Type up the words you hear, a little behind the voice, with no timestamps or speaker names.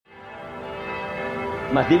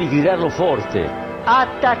ma devi gridarlo forte.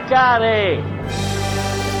 Attaccare!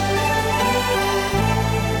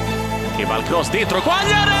 Che va il cross dentro,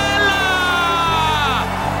 Quagliarella!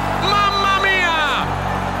 Mamma mia!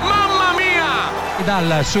 Mamma mia!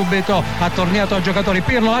 Dal subito ha tornato ai giocatori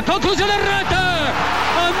Pirlo, la conclusione in rete!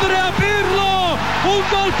 Andrea Pirlo! Un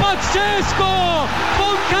gol pazzesco!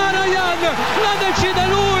 Con Karajan! La decide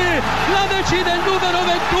lui! La decide il numero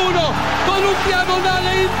 21 con un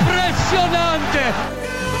diagonale impressionante!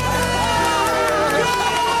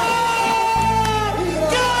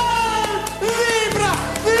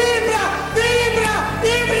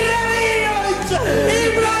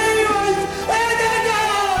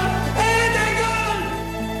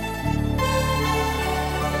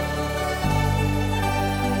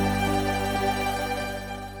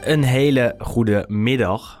 Een hele goede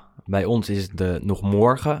middag. Bij ons is het nog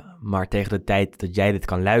morgen, maar tegen de tijd dat jij dit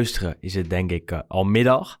kan luisteren is het denk ik al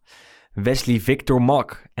middag. Wesley Victor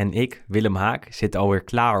Mak en ik, Willem Haak, zitten alweer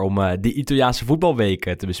klaar om de Italiaanse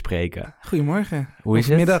voetbalweek te bespreken. Goedemorgen. Hoe is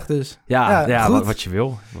het? Middag dus. Ja, goed. wat je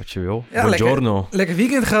wil. Ja, Buongiorno. lekker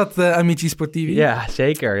weekend gehad, amici sportivi. Ja,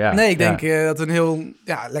 zeker. Ja. Nee, ik denk dat we een heel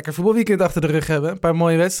lekker voetbalweekend achter de rug hebben. Een paar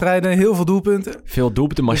mooie wedstrijden, heel veel doelpunten. Veel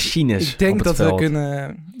doelpunten, machines. Dus ik denk dat veld. we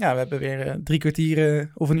kunnen... we hebben weer 3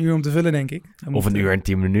 kwartier of een uur om te vullen, denk ik. Of een uur en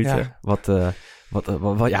 10 minuten. Ja.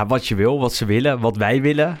 Wat je wil, wat ze willen, wat wij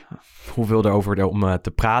willen. Hoeveel erover om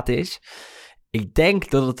te praten is. Ik denk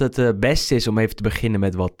dat het beste is om even te beginnen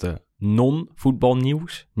met wat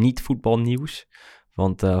non-voetbalnieuws. Niet voetbalnieuws.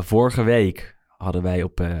 Want vorige week hadden wij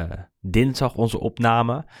op dinsdag onze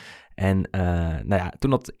opname. En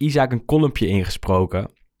toen had Isaac een columnpje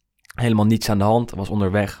ingesproken. Helemaal niets aan de hand. Was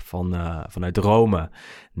onderweg vanuit Rome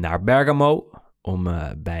naar Bergamo. Om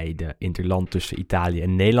bij de interland tussen Italië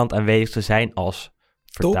en Nederland aanwezig te zijn als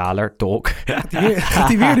vertaler, tolk. Gaat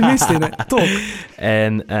hij weer de mist in, hè? Tolk.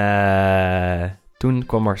 En toen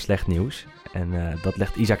kwam er slecht nieuws. En dat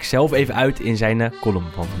legt Isaac zelf even uit in zijn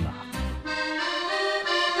column van vandaag.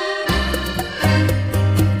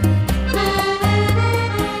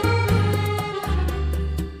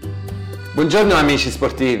 Buongiorno amici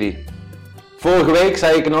sportivi. Vorige week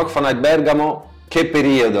zei ik nog vanuit Bergamo, che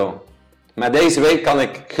periodo. Maar deze week kan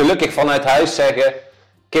ik gelukkig vanuit huis zeggen,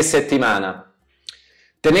 che settimana.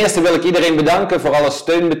 Ten eerste wil ik iedereen bedanken voor alle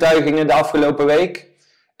steunbetuigingen de afgelopen week.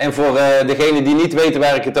 En voor degenen die niet weten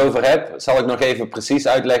waar ik het over heb, zal ik nog even precies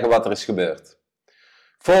uitleggen wat er is gebeurd.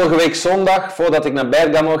 Vorige week zondag, voordat ik naar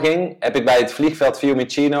Bergamo ging, heb ik bij het vliegveld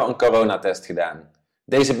Fiumicino een coronatest gedaan.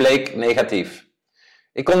 Deze bleek negatief.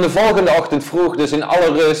 Ik kon de volgende ochtend vroeg dus in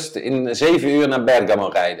alle rust in 7 uur naar Bergamo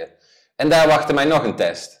rijden. En daar wachtte mij nog een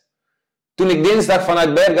test. Toen ik dinsdag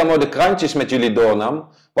vanuit Bergamo de krantjes met jullie doornam,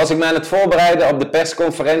 was ik me aan het voorbereiden op de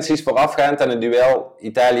persconferenties voorafgaand aan het duel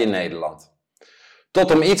Italië-Nederland.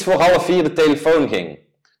 Tot om iets voor 3:30 de telefoon ging.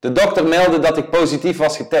 De dokter meldde dat ik positief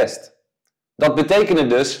was getest. Dat betekende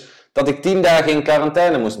dus dat ik 10 dagen in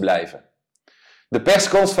quarantaine moest blijven.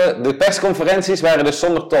 De persconferenties waren dus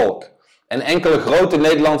zonder tolk. En enkele grote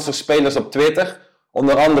Nederlandse spelers op Twitter,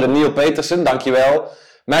 onder andere Neil Petersen, dankjewel,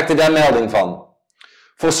 maakten daar melding van.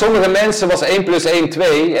 Voor sommige mensen was 1 + 1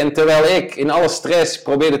 2 en terwijl ik in alle stress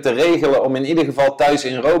probeerde te regelen om in ieder geval thuis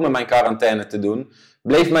in Rome mijn quarantaine te doen,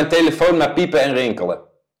 bleef mijn telefoon maar piepen en rinkelen.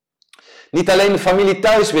 Niet alleen de familie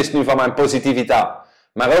thuis wist nu van mijn positiviteit,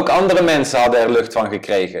 maar ook andere mensen hadden er lucht van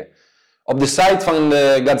gekregen. Op de site van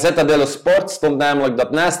de Gazzetta dello Sport stond namelijk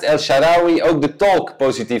dat naast El Shaarawy ook de tolk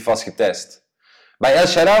positief was getest. Bij El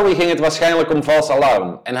Shaarawy ging het waarschijnlijk om vals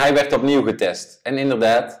alarm en hij werd opnieuw getest. En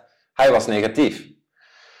inderdaad, hij was negatief.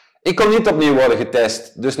 Ik kon niet opnieuw worden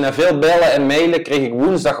getest, dus na veel bellen en mailen kreeg ik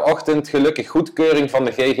woensdagochtend gelukkig goedkeuring van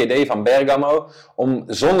de GGD van Bergamo om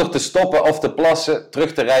zonder te stoppen of te plassen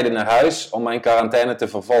terug te rijden naar huis om mijn quarantaine te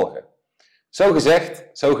vervolgen. Zo gezegd,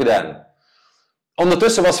 zo gedaan.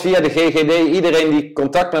 Ondertussen was via de GGD iedereen die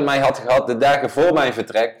contact met mij had gehad de dagen voor mijn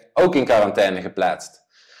vertrek ook in quarantaine geplaatst.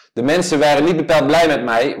 De mensen waren niet bepaald blij met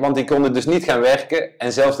mij, want die konden dus niet gaan werken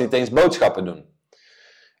en zelfs niet eens boodschappen doen.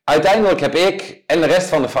 Uiteindelijk heb ik en de rest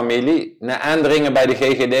van de familie, na aandringen bij de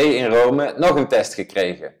GGD in Rome, nog een test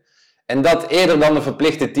gekregen. En dat eerder dan de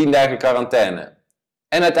verplichte 10 dagen quarantaine.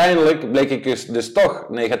 En uiteindelijk bleek ik dus toch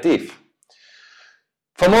negatief.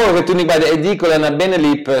 Vanmorgen toen ik bij de edicola naar binnen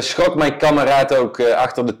liep, schrok mijn kameraad ook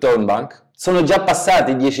achter de toonbank. Sono già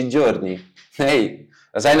passati 10 giorni. Nee,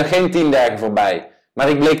 er zijn nog geen 10 dagen voorbij. Maar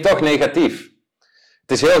ik bleek toch negatief.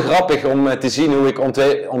 Het is heel grappig om te zien hoe ik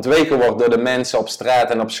ontweken word door de mensen op straat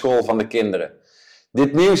en op school van de kinderen.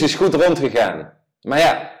 Dit nieuws is goed rondgegaan. Maar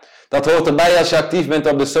ja, dat hoort erbij als je actief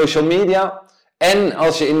bent op de social media en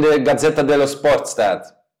als je in de Gazzetta dello Sport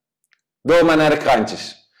staat. Door maar naar de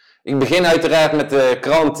krantjes. Ik begin uiteraard met de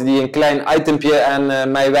krant die een klein itempje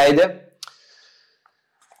aan mij wijde.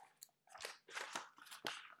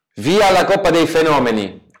 Via la Coppa dei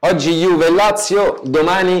Fenomeni. Oggi Juve e Lazio,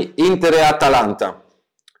 domani Inter e Atalanta.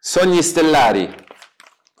 Sogni stellari.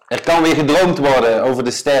 Er kan weer gedroomd worden over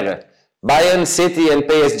de sterren. Bayern, City en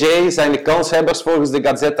PSG zijn de kanshebbers volgens de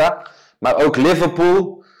Gazzetta. Maar ook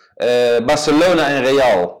Liverpool, Barcelona en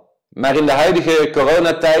Real. Maar in de huidige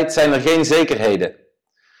coronatijd zijn er geen zekerheden.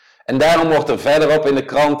 En daarom wordt er verderop in de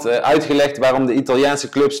krant uitgelegd waarom de Italiaanse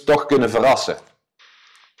clubs toch kunnen verrassen.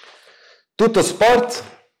 Tutto Sport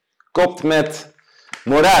kopt met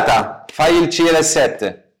Morata, fai il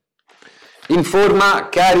CR7. In forma,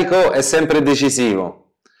 carico e sempre decisivo.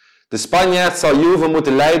 De Spanjaard zal Juve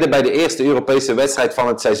moeten leiden bij de eerste Europese wedstrijd van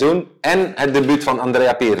het seizoen en het debuut van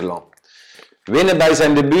Andrea Pirlo. Winnen bij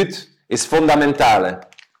zijn debuut is fondamentale.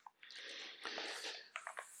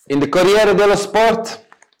 In de Corriere dello Sport,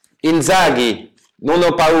 Inzaghi, non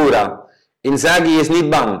ho paura. Inzaghi is niet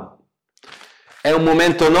bang. È un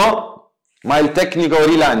momento no, ma il tecnico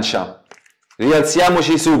rilancia.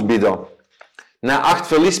 Rialziamoci subito. Na 8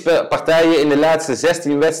 verliespartijen in de laatste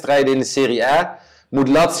 16 wedstrijden in de Serie A moet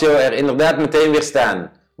Lazio er inderdaad meteen weer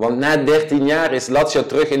staan. Want na 13 jaar is Lazio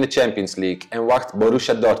terug in de Champions League en wacht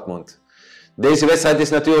Borussia Dortmund. Deze wedstrijd is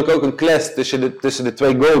natuurlijk ook een clash tussen de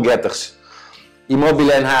twee goalgetters.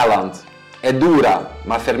 Immobile en Haaland. È dura,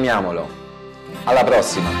 ma fermiamolo. Alla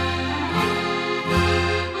prossima.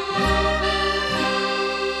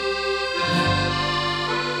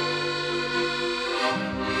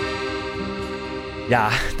 Ja,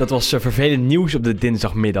 dat was vervelend nieuws op de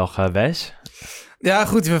dinsdagmiddag, Wes. Ja,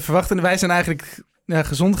 goed. Wij zijn eigenlijk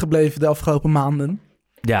gezond gebleven de afgelopen maanden.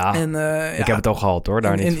 Ja, en, ik heb het al gehad hoor,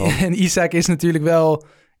 daar niet van. En Isaac is natuurlijk wel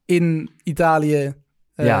in Italië.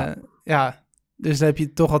 Dus dan heb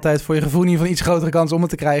je toch altijd voor je gevoel in ieder geval iets grotere kans om het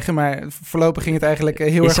te krijgen. Maar voorlopig ging het eigenlijk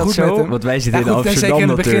heel erg goed met hem. Want wij zitten in Amsterdam zeker in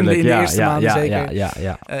het begin, natuurlijk. in de eerste maanden zeker.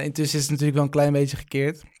 Ja. Intussen is het natuurlijk wel een klein beetje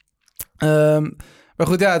gekeerd. Maar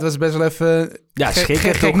goed, het was best wel even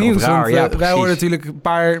gek nieuws. Want wij hoorden natuurlijk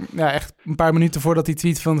een paar minuten voordat die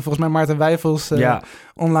tweet van volgens mij Maarten Wijfels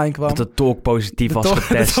online kwam. Dat de talk positief was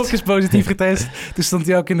getest. De talk is positief getest. Toen stond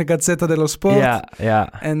hij ook in de Gazzetta dello Sport.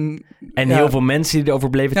 Ja. En heel veel mensen die erover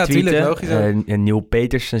bleven tweeten. Logisch, en Neil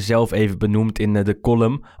Petersen zelf even benoemd in de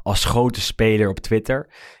column als grote speler op Twitter.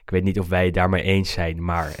 Ik weet niet of wij het daarmee eens zijn,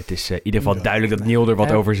 maar het is in ieder geval duidelijk dat Neil er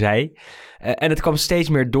wat over zei. En het kwam steeds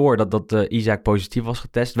meer door dat Isaac positief was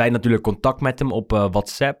getest. Wij natuurlijk contact met hem op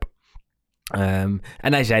WhatsApp. En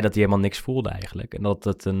hij zei dat hij helemaal niks voelde eigenlijk. En dat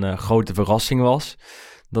het een grote verrassing was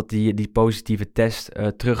dat hij die positieve test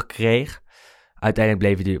terugkreeg.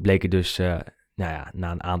 Uiteindelijk bleek hij dus na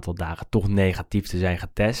een aantal dagen toch negatief te zijn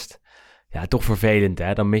getest. Ja, toch vervelend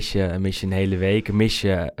hè. Dan mis je een hele week. Mis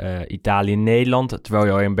je Italië en Nederland, terwijl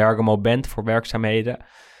je al in Bergamo bent voor werkzaamheden.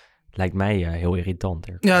 Lijkt mij heel irritant.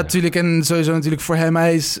 Ja, natuurlijk. En sowieso natuurlijk voor hem.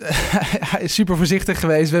 Hij is super voorzichtig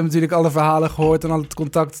geweest. We hebben natuurlijk alle verhalen gehoord en al het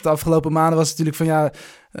contact de afgelopen maanden was natuurlijk van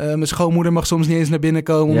mijn schoonmoeder mag soms niet eens naar binnen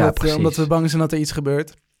komen omdat we bang zijn dat er iets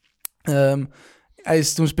gebeurt. Hij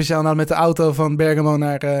is toen speciaal met de auto van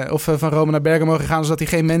Bergamo van Rome naar Bergamo gegaan, zodat hij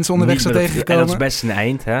geen mensen onderweg zou tegenkomen. En dat is best een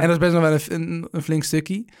eind, hè? En dat is best nog wel een flink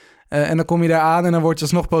stukje. En dan kom je daar aan en dan word je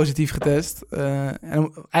alsnog positief getest.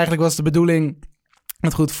 En eigenlijk was de bedoeling.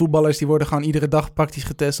 Want goed, voetballers die worden gewoon iedere dag praktisch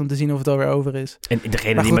getest om te zien of het alweer over is. En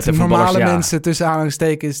degene die met de voetballers, normale mensen tussen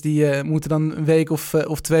aanhalingstekens, die moeten dan een week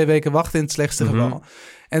of 2 weken wachten in het slechtste geval.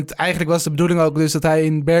 En eigenlijk was de bedoeling ook dus dat hij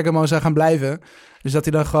in Bergamo zou gaan blijven. Dus dat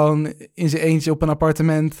hij dan gewoon in zijn eentje op een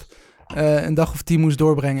appartement een dag of 10 moest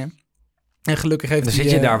doorbrengen. En gelukkig heeft dan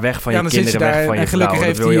zit je daar weg van je kinderen, weg van je vrouw. En gelukkig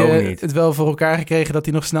heeft hij het wel voor elkaar gekregen dat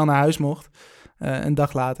hij nog snel naar huis mocht. Een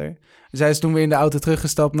dag later. Dus hij is toen weer in de auto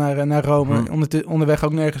teruggestapt naar Rome. Onderweg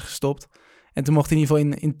ook nergens gestopt. En toen mocht hij in ieder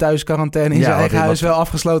geval in thuisquarantaine in zijn eigen huis wel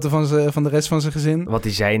afgesloten van de rest van zijn gezin. Wat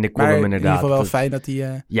hij zei in de column inderdaad. In ieder geval wel fijn dat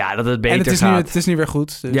hij... dat het beter gaat. Het is nu weer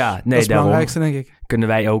goed. Dus dat is het belangrijkste, denk ik. Kunnen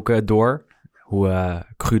wij ook door. Hoe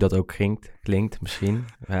cru dat ook klinkt misschien.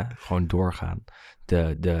 Gewoon doorgaan.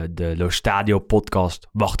 De Lo Stadio podcast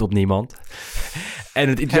wacht op niemand. En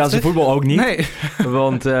het Italiaanse voetbal ook niet. Nee.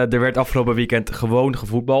 Want er werd afgelopen weekend gewoon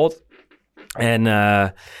gevoetbald. En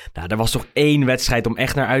er was toch 1 wedstrijd om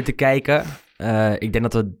echt naar uit te kijken. Ik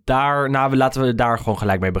denk dat we daar... laten we daar gewoon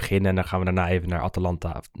gelijk mee beginnen. En dan gaan we daarna even naar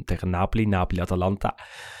Atalanta tegen Napoli. Napoli-Atalanta.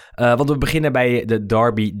 Want we beginnen bij de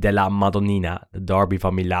derby della Madonnina. De derby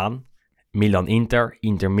van Milaan. Milan-Inter.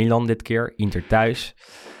 Inter-Milan dit keer. Inter thuis.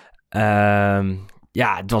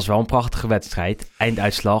 Het was wel een prachtige wedstrijd.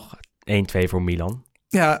 Einduitslag 1-2 voor Milan.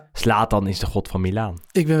 Ja. Zlatan is de god van Milaan.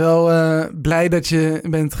 Ik ben wel blij dat je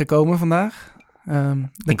bent gekomen vandaag.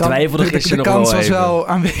 Ik twijfelde gisteren nog wel even. De kans was wel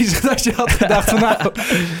aanwezig dat je had gedacht van nou,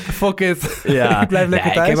 fuck it. Ja. Ik blijf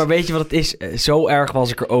lekker thuis. Maar weet je wat het is? Zo erg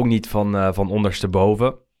was ik er ook niet van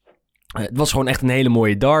ondersteboven. Het was gewoon echt een hele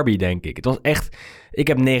mooie derby, denk ik. Het was echt... Ik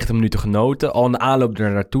heb 90 minuten genoten. Al in de aanloop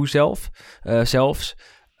er naartoe zelfs.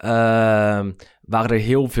 Waren er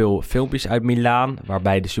heel veel filmpjes uit Milaan,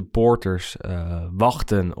 waarbij de supporters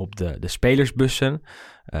wachten op de spelersbussen.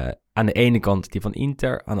 Aan de ene kant die van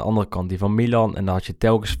Inter, aan de andere kant die van Milan. En dan had je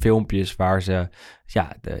telkens filmpjes waar ze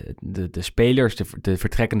de spelers, de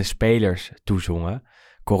vertrekkende spelers toezongen.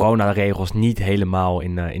 Coronaregels niet helemaal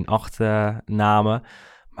in acht namen,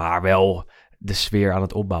 maar wel de sfeer aan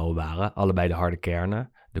het opbouwen waren. Allebei de harde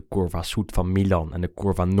kernen. De Curva Sud van Milan en de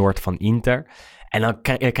Curva Noord van Inter. En dan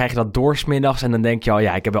krijg je dat doorsmiddags en dan denk je al...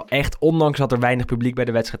 ja, ik heb wel echt, ondanks dat er weinig publiek bij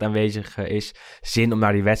de wedstrijd aanwezig is... zin om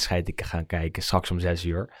naar die wedstrijd te gaan kijken, straks om 6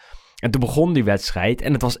 uur. En toen begon die wedstrijd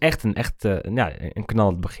en het was echt een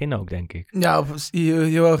knallend begin ook, denk ik. Ja, op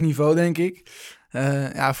heel hoog niveau, denk ik.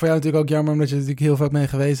 Voor jou natuurlijk ook jammer, omdat je er natuurlijk heel vaak mee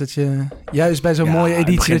geweest... dat je juist bij zo'n mooie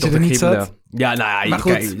editie dat je er niet zat. Ja, nou ja,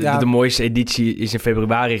 goed, de mooiste editie is in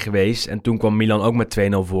februari geweest... en toen kwam Milan ook met 2-0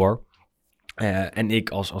 voor... en ik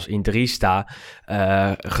als interista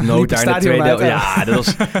genoot daar in de tweede... Ja, dat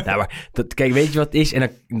was... kijk, weet je wat het is?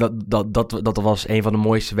 En dat was een van de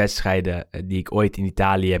mooiste wedstrijden die ik ooit in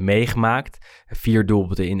Italië heb meegemaakt. 4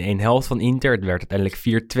 doelpunten in 1 helft van Inter. Het werd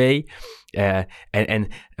uiteindelijk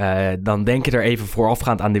 4-2. Dan denk je er even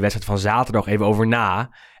voorafgaand aan die wedstrijd van zaterdag even over na...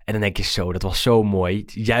 En dan denk je zo, dat was zo mooi.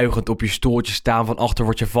 Juichend op je stoeltje staan. Van achter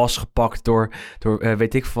word je vastgepakt door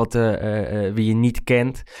weet ik wat, wie je niet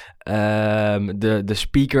kent. De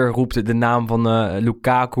speaker roept de naam van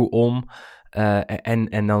Lukaku om.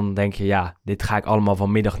 En dan denk je, ja, dit ga ik allemaal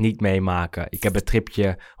vanmiddag niet meemaken. Ik heb het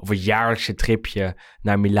jaarlijkse tripje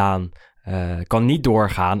naar Milaan. Kan niet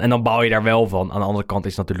doorgaan. En dan bouw je daar wel van. Aan de andere kant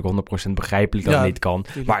is het natuurlijk 100% begrijpelijk dat het niet kan.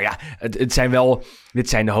 Tuurlijk. Maar ja, dit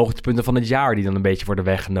zijn de hoogtepunten van het jaar die dan een beetje worden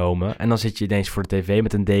weggenomen. En dan zit je ineens voor de tv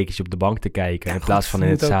met een dekentje op de bank te kijken. In plaats van in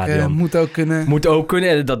het stadion. Moet ook kunnen. Moet ook kunnen.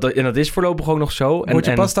 En dat is voorlopig ook nog zo. Word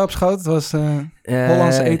je pasta op schoot? Het was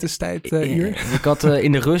Hollandse etenstijd uur. Ik had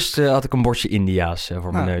in de rust had ik een bordje India's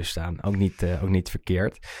voor mijn neus staan. Ook niet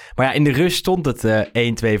verkeerd. Maar ja, in de rust stond het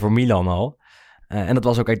 1-2 voor Milan al. En dat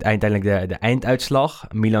was ook uiteindelijk de einduitslag.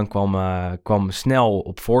 Milan kwam snel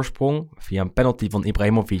op voorsprong via een penalty van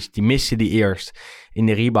Ibrahimovic. Die miste die eerst. In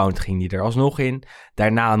de rebound ging die er alsnog in.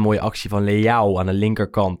 Daarna een mooie actie van Leao aan de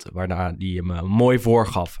linkerkant, waarna die hem mooi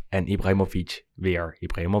voorgaf. En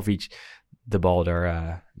Ibrahimovic de bal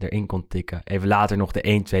erin kon tikken. Even later nog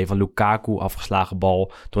de 1-2 van Lukaku, afgeslagen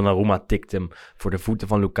bal. Donnarumma tikt hem voor de voeten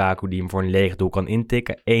van Lukaku, die hem voor een leeg doel kan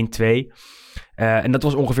intikken. 1-2. En dat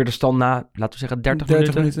was ongeveer de stand na, laten we zeggen,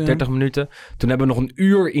 30 minuten. Toen hebben we nog een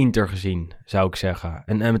uur Inter gezien, zou ik zeggen.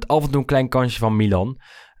 En met af en toe een klein kansje van Milan.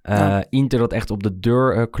 Inter dat echt op de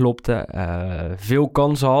deur klopte. Veel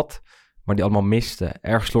kansen had, maar die allemaal miste.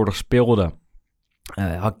 Erg slordig speelde.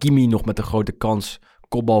 Hakimi nog met een grote kans.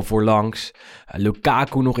 Kopbal voorlangs.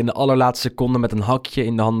 Lukaku nog in de allerlaatste seconde met een hakje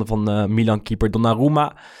in de handen van Milan-keeper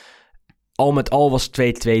Donnarumma. Al met al was 2-2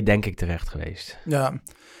 denk ik terecht geweest. Ja,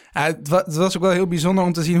 het was ook wel heel bijzonder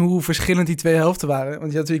om te zien hoe verschillend die twee helften waren.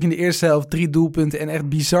 Want je had natuurlijk in de eerste helft 3 doelpunten en echt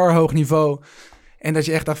bizar hoog niveau. En dat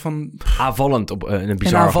je echt dacht van... Aanvallend op een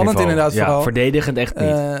bizar hoog aanvallend niveau. Inderdaad vooral. Verdedigend echt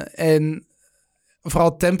niet. En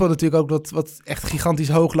vooral tempo natuurlijk ook wat echt gigantisch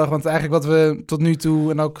hoog lag. Want eigenlijk wat we tot nu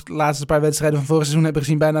toe en ook de laatste paar wedstrijden van vorig seizoen hebben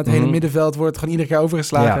gezien, bijna het hele middenveld wordt gewoon iedere keer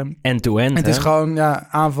overgeslagen. Ja, end-to-end. Het is gewoon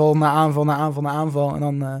aanval na aanval na aanval na aanval. En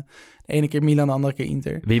dan de ene keer Milan, de andere keer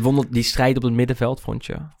Inter. Wie won die strijd op het middenveld, vond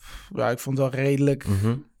je? Ja, ik vond het wel redelijk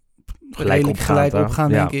gelijk opgaan,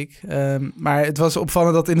 denk ik. Maar het was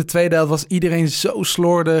opvallend dat in de tweede helft was iedereen zo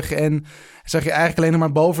slordig. En zag je eigenlijk alleen nog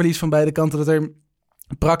maar balverlies van beide kanten. Dat er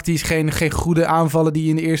praktisch geen goede aanvallen die je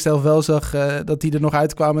in de eerste helft wel zag, dat die er nog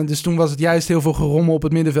uitkwamen. Dus toen was het juist heel veel gerommel op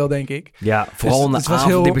het middenveld, denk ik. Ja, vooral in de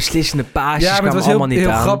avond, die beslissende paasjes ja, maar het was allemaal niet heel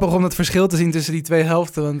aan. grappig om het verschil te zien tussen die twee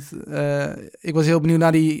helften. Want ik was heel benieuwd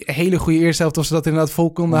naar die hele goede eerste helft, of ze dat inderdaad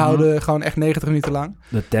vol konden houden, gewoon echt 90 minuten lang.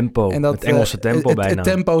 Het tempo, en dat, het Engelse tempo bijna. Het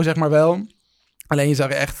tempo, zeg maar wel. Alleen je zag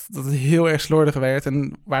echt dat het heel erg slordig werd.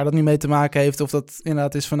 En waar dat nu mee te maken heeft, of dat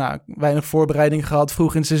inderdaad is van weinig voorbereiding gehad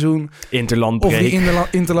vroeg in het seizoen. Interlandbreek. Of die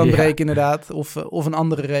interlandbreek inderdaad. Of een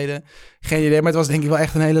andere reden. Geen idee, maar het was denk ik wel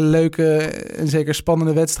echt een hele leuke en zeker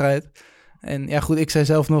spannende wedstrijd. En ja goed, ik zei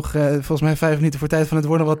zelf nog, volgens mij 5 minuten voor tijd van het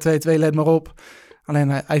worden wat 2-2, let maar op. Alleen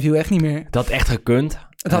hij viel echt niet meer. Dat echt gekund.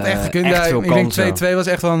 Het had echt gekund. Ik denk 2-2 was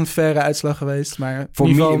echt wel een faire uitslag geweest. Maar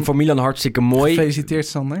voor Milan hartstikke mooi. Gefeliciteerd,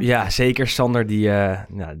 Sander. Ja, zeker. Sander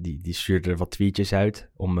die stuurde wat tweetjes uit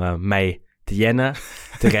om mij te jennen.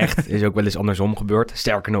 Terecht. Is ook wel eens andersom gebeurd.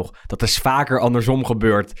 Sterker nog, dat is vaker andersom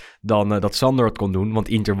gebeurd dan dat Sander het kon doen. Want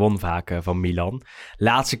Inter won vaak van Milan.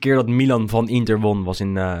 Laatste keer dat Milan van Inter won was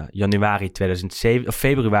in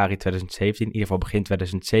februari 2017. In ieder geval begin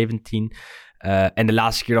 2017. En de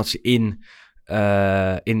laatste keer dat ze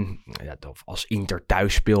als Inter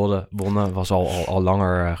thuis speelde wonnen was al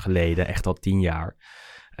langer geleden. Echt al 10 jaar.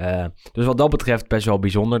 Dus wat dat betreft best wel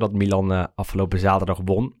bijzonder dat Milan afgelopen zaterdag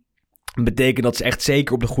won. Dat betekent dat ze echt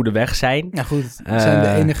zeker op de goede weg zijn. Ja goed,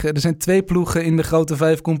 er zijn 2 ploegen in de grote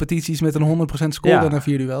 5 competities met een 100% score na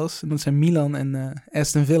 4 duels. En dat zijn Milan en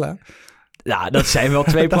Aston Villa. Ja, dat zijn wel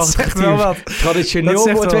 2 prachtige teams.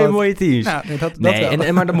 Traditioneel 2 mooie teams. Ja,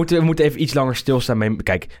 maar dan moeten we even iets langer stilstaan.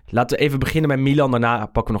 Kijk, laten we even beginnen bij Milan. Daarna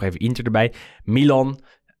pakken we nog even Inter erbij. Milan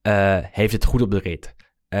heeft het goed op de rit.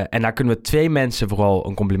 En daar kunnen we 2 mensen vooral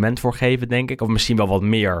een compliment voor geven, denk ik. Of misschien wel wat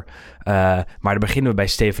meer. Maar dan beginnen we bij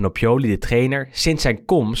Stefano Pioli, de trainer. Sinds zijn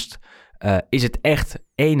komst is het echt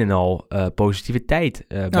een en al positiviteit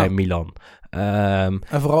bij Milan. En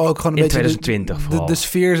vooral ook gewoon een beetje 2020 de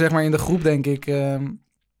sfeer zeg maar in de groep, denk ik.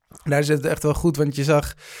 Daar zit het echt wel goed, want je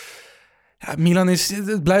zag... Ja, Milan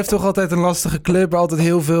het blijft toch altijd een lastige club, waar altijd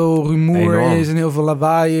heel veel rumoer is en heel veel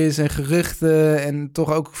lawaai is en geruchten. En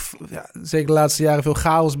toch ook, zeker de laatste jaren, veel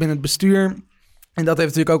chaos binnen het bestuur. En dat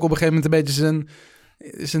heeft natuurlijk ook op een gegeven moment een beetje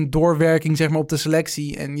zijn doorwerking zeg maar, op de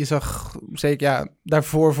selectie. En je zag zeker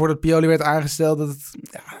daarvoor, voordat Pioli werd aangesteld, dat het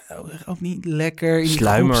ook niet lekker in die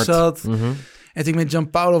groep zat. Mm-hmm. En natuurlijk met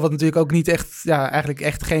Gianpaolo, wat natuurlijk ook niet echt, eigenlijk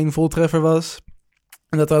echt geen voltreffer was.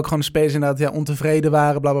 En dat er ook gewoon de spelers inderdaad ontevreden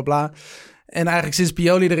waren, bla bla bla. En eigenlijk sinds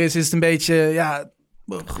Pioli er is het een beetje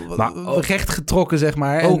recht getrokken, zeg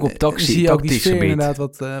maar. Ook op tactisch gebied. Inderdaad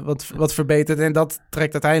wat verbeterd. En dat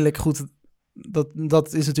trekt uiteindelijk goed.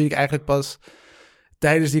 Dat is natuurlijk eigenlijk pas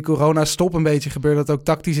tijdens die corona-stop een beetje gebeurd. Dat ook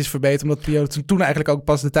tactisch is verbeterd. Omdat Pioli toen eigenlijk ook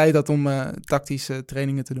pas de tijd had om tactische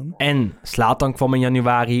trainingen te doen. En Zlatan kwam in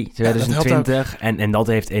januari 2020. En dat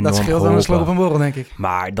heeft enorm geholpen. Dat scheelt aan een slok op een borrel, denk ik.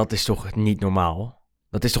 Maar dat is toch niet normaal?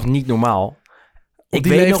 Ik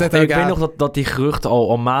weet nog dat die geruchten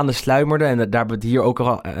al maanden sluimerden. En daar hebben we het hier ook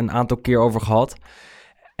al een aantal keer over gehad.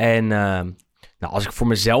 En als ik voor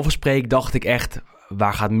mezelf spreek, dacht ik echt...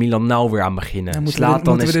 Waar gaat Milan nou weer aan beginnen?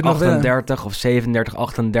 Zlatan is 38 of 37,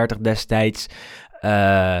 38 destijds.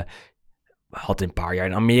 Had een paar jaar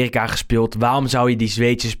in Amerika gespeeld. Waarom zou je die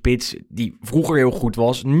Zweedse spits, die vroeger heel goed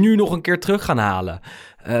was, nu nog een keer terug gaan halen?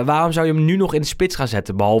 Waarom zou je hem nu nog in de spits gaan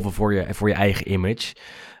zetten, behalve voor je eigen image?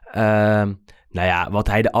 Wat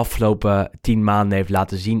hij de afgelopen 10 maanden heeft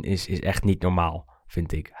laten zien is echt niet normaal,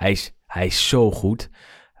 vind ik. Hij is zo goed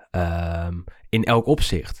in elk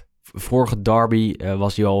opzicht. Vorige derby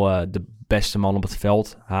was hij al de beste man op het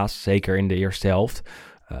veld, haast. Zeker in de eerste helft.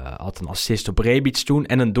 Had een assist op Rebic toen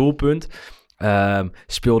en een doelpunt.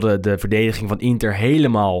 Speelde de verdediging van Inter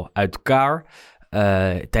helemaal uit elkaar.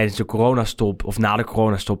 Tijdens de coronastop of na de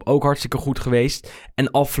coronastop ook hartstikke goed geweest.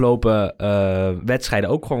 En afgelopen wedstrijden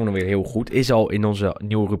ook gewoon weer heel goed. Is al in onze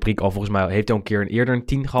nieuwe rubriek al volgens mij... heeft hij al een keer eerder een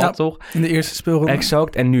 10 gehad, toch? In de eerste speelronde.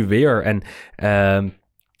 Exact, en nu weer. En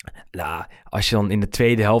als je dan in de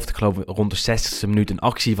tweede helft, ik geloof rond de 60e minuut... een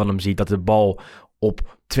actie van hem ziet dat de bal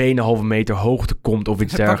op 2,5 meter hoogte komt of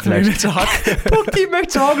iets dergelijks. Pakt hij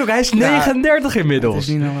met zijn hak. Hij is 39 inmiddels. Dat is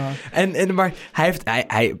niet normaal. Maar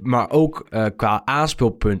hij maar ook qua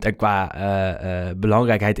aanspeelpunt en qua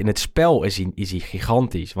belangrijkheid in het spel is hij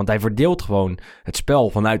gigantisch. Want hij verdeelt gewoon het spel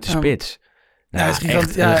vanuit de spits. Hij is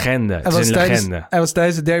echt een legende. Hij was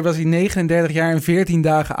tijdens de derby was hij 39 jaar en 14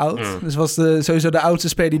 dagen oud. Dus was sowieso de oudste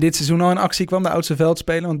speler die dit seizoen al in actie kwam. De oudste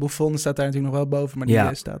veldspeler. Want Buffon staat daar natuurlijk nog wel boven. Maar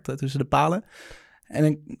die staat tussen de palen. En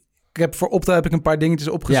ik heb voor Opta een paar dingetjes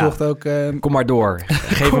opgezocht ook. Kom maar door.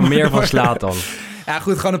 Geef hem meer van Zlatan. Ja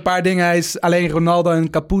goed, gewoon een paar dingen. Alleen Ronaldo en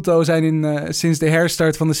Caputo zijn sinds de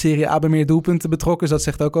herstart van de Serie A bij meer doelpunten betrokken. Dus dat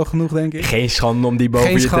zegt ook al genoeg, denk ik. Geen schande om die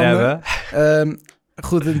boven je te hebben.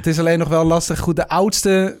 Goed, het is alleen nog wel lastig. Goed, de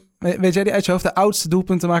oudste... Weet jij die uit je hoofd? De oudste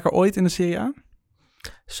doelpuntenmaker ooit in de Serie A?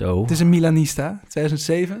 Zo. Het is een Milanista.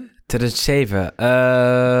 2007. 2007.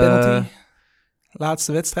 Penalty.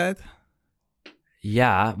 Laatste wedstrijd.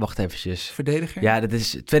 Ja, wacht eventjes. Verdediger. Ja, dat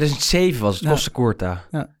is 2007 was het. Costa Curta.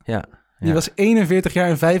 Ja. Die was 41 jaar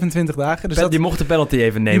en 25 dagen. Dus die mocht de penalty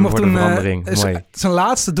even nemen voor de verandering. Mooi. Zijn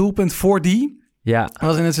laatste doelpunt voor die Ja. Dat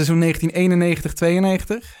was in het seizoen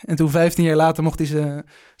 1991-92. En toen 15 jaar later mocht hij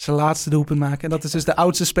zijn laatste doelpunt maken. En dat is dus de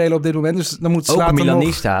oudste speler op dit moment. Dus dan moet Zlatan ook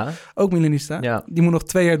Milanista. Ook Milanista. Ja. Die moet nog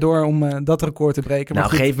 2 jaar door om dat record te breken. Nou,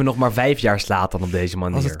 maar goed, geef me nog maar 5 jaar Zlatan op deze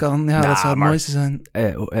manier. als het kan, dat zou het mooiste zijn.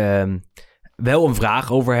 Wel een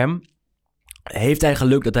vraag over hem. Heeft hij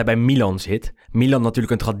geluk dat hij bij Milan zit? Milan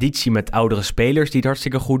natuurlijk een traditie met oudere spelers die het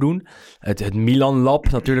hartstikke goed doen. Het Milan-lab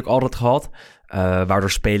natuurlijk altijd gehad.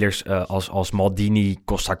 Waardoor spelers als Maldini,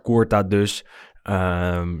 Costa Curta dus,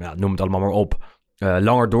 noem het allemaal maar op,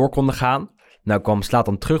 langer door konden gaan. Nou kwam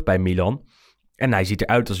Zlatan terug bij Milan. En hij ziet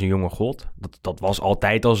eruit als een jonge god. Dat was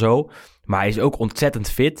altijd al zo. Maar hij is ook ontzettend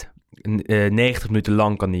fit. 90 minuten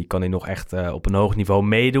lang kan hij nog echt op een hoog niveau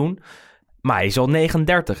meedoen. Maar hij is al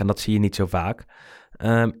 39 en dat zie je niet zo vaak.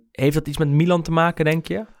 Heeft dat iets met Milan te maken, denk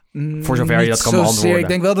je? Voor zover je dat kan beantwoorden. Ik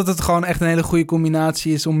denk wel dat het gewoon echt een hele goede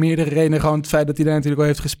combinatie is om meerdere redenen. Gewoon het feit dat hij daar natuurlijk al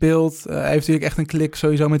heeft gespeeld. Hij heeft natuurlijk echt een klik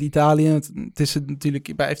sowieso met Italië. Het is natuurlijk,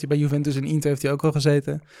 heeft hij bij Juventus en Inter heeft hij ook al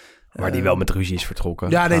gezeten. Waar die wel met ruzie is vertrokken.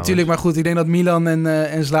 Ja, nee, natuurlijk. Maar goed, ik denk dat Milan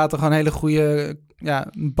en Zlatan gewoon een hele goede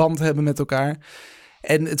band hebben met elkaar.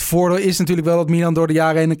 En het voordeel is natuurlijk wel dat Milan door de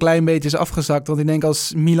jaren heen een klein beetje is afgezakt. Want ik denk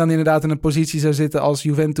als Milan inderdaad in een positie zou zitten als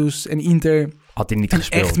Juventus en Inter... Had hij niet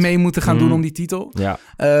gespeeld. Echt mee moeten gaan doen om die titel. Ja.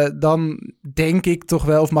 Dan denk ik toch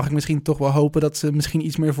wel, of mag ik misschien toch wel hopen... dat ze misschien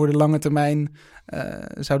iets meer voor de lange termijn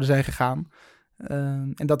zouden zijn gegaan.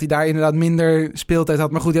 En dat hij daar inderdaad minder speeltijd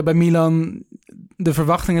had. Maar goed, bij Milan, de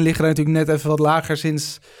verwachtingen liggen daar natuurlijk net even wat lager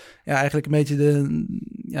sinds... eigenlijk een beetje de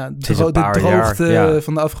droogte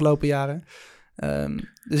van de afgelopen jaren.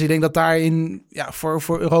 Dus ik denk dat daarin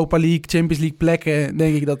voor Europa League, Champions League plekken,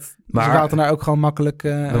 denk ik dat Zlatan daar ook gewoon makkelijk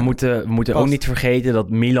we moeten ook niet vergeten dat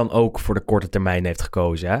Milan ook voor de korte termijn heeft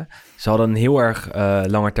gekozen. Hè? Ze hadden een heel erg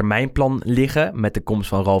langetermijnplan liggen met de komst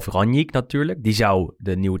van Ralf Rangnick natuurlijk. Die zou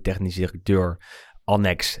de nieuwe technische directeur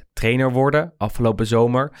annex trainer worden afgelopen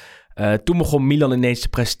zomer. Toen begon Milan ineens te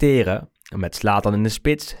presteren met Zlatan in de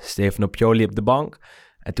spits, Stefano Pioli op de bank.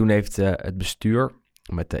 En toen heeft het bestuur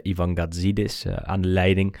met Ivan Gazidis aan de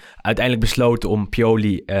leiding uiteindelijk besloten om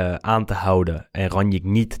Pioli aan te houden en Rangnick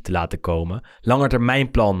niet te laten komen.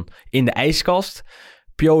 Langetermijnplan in de ijskast.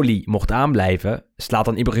 Pioli mocht aanblijven.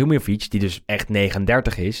 Zlatan Ibrahimovic, die dus echt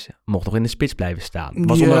 39 is, mocht nog in de spits blijven staan.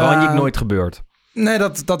 Was onder Rangnick nooit gebeurd. Nee,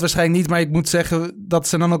 dat waarschijnlijk niet. Maar ik moet zeggen, dat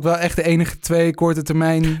zijn dan ook wel echt de enige 2 korte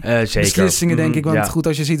termijn beslissingen, denk ik. Want goed,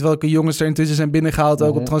 als je ziet welke jongens er intussen zijn binnengehaald,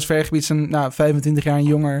 ook op transfergebied zijn 25 jaar en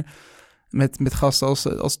jonger. Met gasten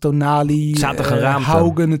als Tonali,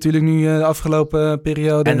 Hauge natuurlijk nu de afgelopen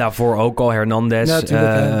periode. En daarvoor ook al Hernandez,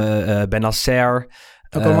 Benacer.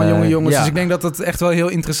 Ook allemaal jonge jongens. Dus ik denk dat het echt wel heel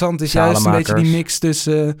interessant is. Juist een beetje die mix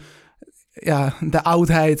tussen de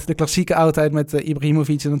oudheid, de klassieke oudheid met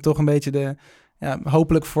Ibrahimovic en dan toch een beetje de...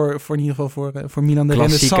 hopelijk voor in ieder geval voor Milan de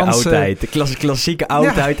renaissance. Oudheid. De klassieke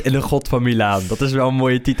oudheid en de god van Milaan. Dat is wel een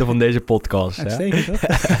mooie titel van deze podcast. Uitstekend,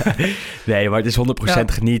 Nee, maar het is 100%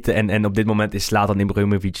 genieten. En op dit moment is Zlatan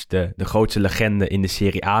Ibrahimovic de grootste legende in de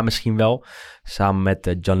Serie A misschien wel. Samen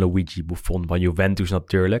met Gianluigi Buffon van Juventus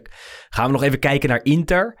natuurlijk. Gaan we nog even kijken naar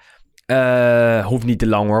Inter. Hoeft niet te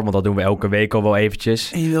lang hoor, want dat doen we elke week al wel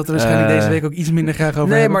eventjes. En je wilt er waarschijnlijk deze week ook iets minder graag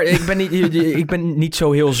over hebben. Nee, maar ik ben niet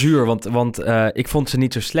zo heel zuur, want ik vond ze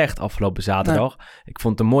niet zo slecht afgelopen zaterdag. Nee. Ik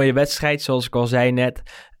vond het een mooie wedstrijd, zoals ik al zei net.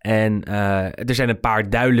 En er zijn een paar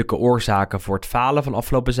duidelijke oorzaken voor het falen van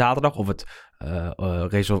afgelopen zaterdag. Of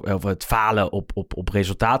het falen op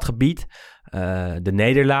resultaatgebied. De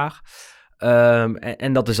nederlaag.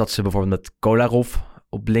 En dat is dat ze bijvoorbeeld met Kolarov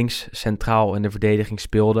op links centraal in de verdediging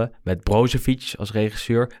speelde. Met Brozovic als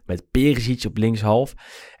regisseur. Met Perisic op linkshalf.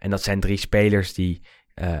 En dat zijn 3 spelers die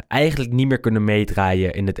eigenlijk niet meer kunnen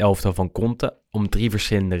meedraaien in het elftal van Conte. Om 3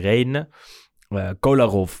 verschillende redenen.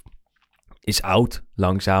 Kolarov is oud,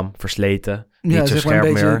 langzaam, versleten. Niet zo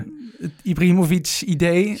scherp meer. Het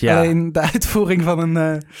Ibrahimovic-idee. Ja. Alleen de uitvoering van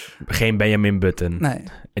een... Geen Benjamin Button. Nee.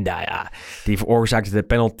 En die veroorzaakte de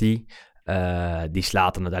penalty. Die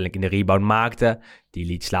Zlatan uiteindelijk in de rebound maakte. Die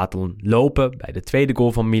liet Zlatan lopen bij de tweede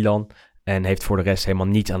goal van Milan. En heeft voor de rest helemaal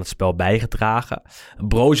niets aan het spel bijgedragen.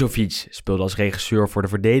 Brozovic speelde als regisseur voor de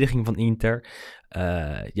verdediging van Inter.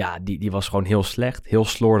 Die was gewoon heel slecht. Heel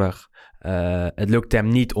slordig. Het lukte hem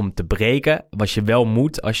niet om te breken. Wat je wel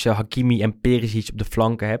moet, als je Hakimi en Perisic op de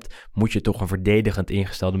flanken hebt, moet je toch een verdedigend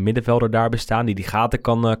ingestelde middenvelder daar bestaan, die gaten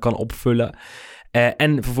kan opvullen.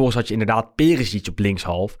 En vervolgens had je inderdaad Perisic op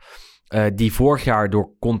linkshalf, die vorig jaar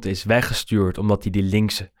door Conte is weggestuurd, omdat hij die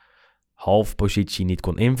linkse halfpositie niet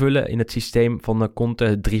kon invullen in het systeem van Conte,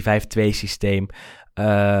 het 3-5-2 systeem.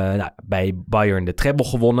 Bij Bayern de treble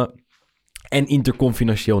gewonnen. En Inter kon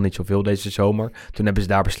financieel niet zoveel deze zomer. Toen hebben ze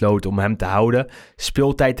daar besloten om hem te houden.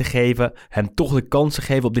 Speeltijd te geven. Hem toch de kans te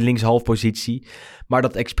geven op de linkshalfpositie. Maar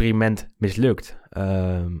dat experiment mislukt.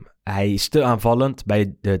 Hij is te aanvallend.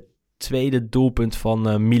 Bij de tweede doelpunt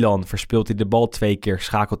van Milan verspeelt hij de bal 2 keer.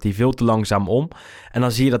 Schakelt hij veel te langzaam om. En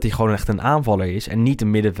dan zie je dat hij gewoon echt een aanvaller is. En niet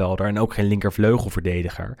een middenvelder. En ook geen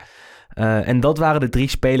linkervleugelverdediger. En dat waren de 3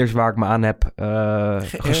 spelers waar ik me aan heb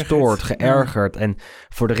geërgerd. En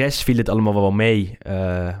voor de rest viel het allemaal wel mee.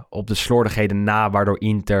 Op de slordigheden na, waardoor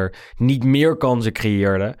Inter niet meer kansen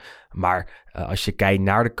creëerde. Maar als je kijkt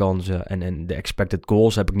naar de kansen en de expected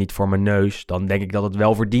goals heb ik niet voor mijn neus. Dan denk ik dat het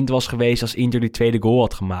wel verdiend was geweest als Inter die tweede goal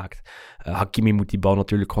had gemaakt. Hakimi moet die bal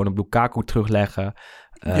natuurlijk gewoon op Lukaku terugleggen.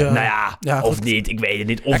 Of niet. Ik weet het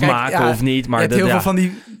niet. Of maken of niet. Maar heel veel van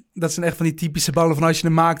die... Dat zijn echt van die typische ballen van als je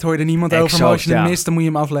hem maakt, hoor je er niemand over. Maar als je hem mist, dan moet je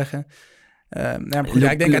hem afleggen.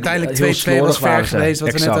 Ik denk uiteindelijk 2-2 was ver geweest,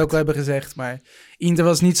 wat we net ook hebben gezegd. Maar Inter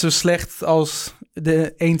was niet zo slecht als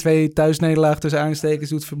de 1-2 thuisnederlaag tussen aanstekens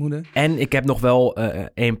doet vermoeden. En ik heb nog wel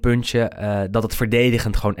 1 puntje, dat het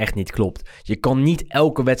verdedigend gewoon echt niet klopt. Je kan niet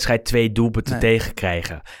elke wedstrijd 2 doelpunten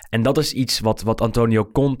tegenkrijgen. En dat is iets wat Antonio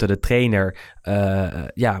Conte, de trainer,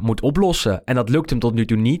 moet oplossen. En dat lukt hem tot nu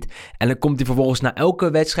toe niet. En dan komt hij vervolgens na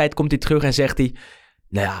elke wedstrijd terug en zegt hij...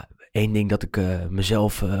 Nou ja, 1 ding dat ik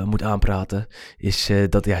mezelf moet aanpraten is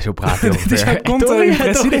dat... Ja, zo praat hij over. Dit is jouw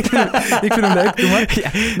Conte-impressie. Ik vind hem leuk. Doe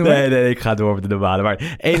maar. Nee, ik ga door met de normale.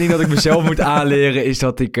 Maar 1 ding dat ik mezelf moet aanleren is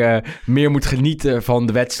dat ik meer moet genieten van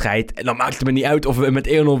de wedstrijd. En dan maakt het me niet uit of we met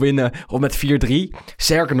 1-0 winnen of met 4-3.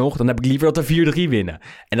 Sterker nog, dan heb ik liever dat we 4-3 winnen.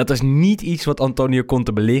 En dat is niet iets wat Antonio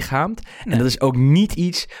Conte belichaamt. Nee. En dat is ook niet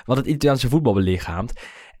iets wat het Italiaanse voetbal belichaamt.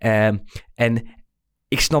 En...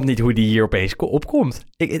 Ik snap niet hoe die hier opeens opkomt.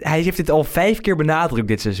 Hij heeft dit al 5 keer benadrukt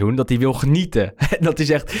dit seizoen, dat hij wil genieten. Dat hij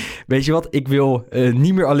zegt, weet je wat, ik wil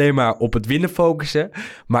niet meer alleen maar op het winnen focussen,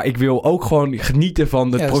 maar ik wil ook gewoon genieten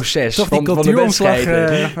van het proces, toch van de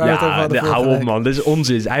wedstrijd. Hou op man, dat is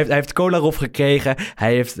onzin. Hij heeft Kolarov gekregen,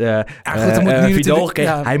 hij heeft Vidal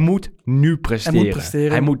gekregen. Ja. Hij moet nu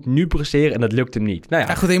presteren. Hij moet nu presteren en dat lukt hem niet. Nou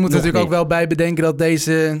ja, goed, en je moet natuurlijk ook wel bij bedenken dat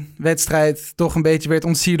deze wedstrijd toch een beetje werd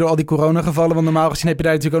ontsierd door al die coronagevallen, want normaal gezien heb je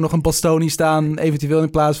daar natuurlijk ook nog een Bastoni staan, eventueel in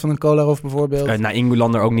plaats van een Kolarov bijvoorbeeld.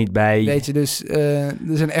 Ingolan er ook niet bij. Weet je, dus er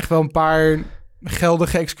zijn echt wel een paar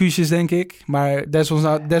geldige excuses, denk ik. Maar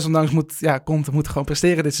desondanks moet Conte moet gewoon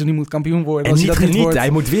presteren. Dit seizoen moet kampioen worden. En als niet genieten, wordt... hij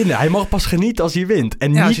moet winnen. Hij mag pas genieten als hij wint.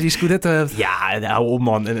 En niet... als je die Scudetto hebt. Ja, hou op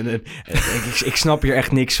man. Ik snap hier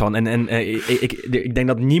echt niks van. Ik denk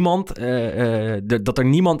dat dat er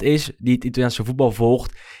niemand is die het Italiaanse voetbal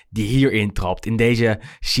volgt die hierin trapt. In deze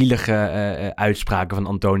zielige uitspraken van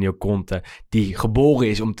Antonio Conte. Die geboren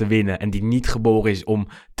is om te winnen. En die niet geboren is om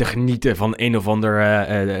te genieten van een of ander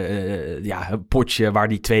potje waar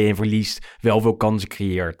hij 2-1 verliest. Wel veel kansen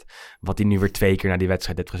creëert. Wat hij nu weer 2 keer na die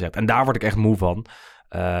wedstrijd heeft gezegd. En daar word ik echt moe van.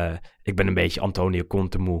 Ik ben een beetje Antonio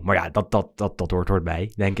Conte moe. Maar ja, dat hoort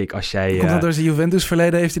bij, denk ik. Als jij, komt dat door zijn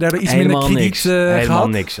Juventus-verleden? Heeft hij daar iets minder krediet gehad? Helemaal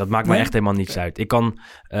niks. Dat maakt me echt helemaal niets uit.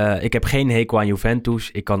 Ik heb geen hekel aan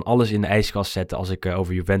Juventus. Ik kan alles in de ijskast zetten als ik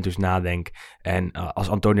over Juventus nadenk. En als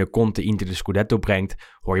Antonio Conte Inter de Scudetto brengt,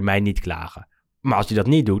 hoor je mij niet klagen. Maar als hij dat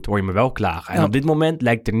niet doet, hoor je me wel klagen. En op dit moment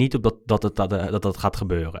lijkt het er niet op dat gaat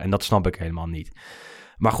gebeuren. En dat snap ik helemaal niet.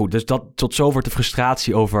 Maar goed, dus tot zover de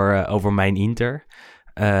frustratie over mijn Inter.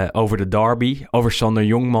 Over de derby. Over Sander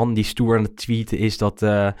Jongman, die stoer aan het tweeten is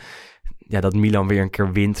dat Milan weer een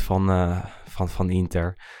keer wint van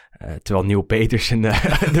Inter. Terwijl Neil Petersen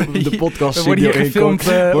de podcast worden hier gefilmd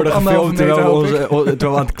terwijl we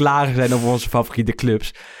aan het klagen zijn over onze favoriete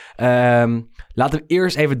clubs. Laten we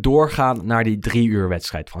eerst even doorgaan naar die 3 uur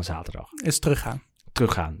wedstrijd van zaterdag. Eens teruggaan.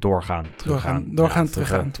 Doorgaan.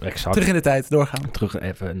 Exact. Terug in de tijd, doorgaan. Terug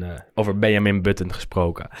even over Benjamin Button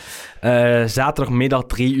gesproken. Zaterdagmiddag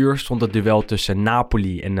 3 uur stond het duel tussen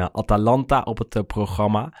Napoli en Atalanta op het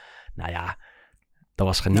programma. Nou ja, dat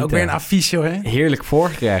was genieten. Ook weer een affiche, hè? Heerlijk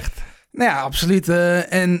voorgerecht. Nou ja, absoluut.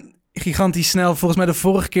 En gigantisch snel. Volgens mij de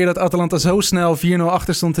vorige keer dat Atalanta zo snel 4-0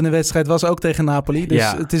 achter stond in de wedstrijd was ook tegen Napoli.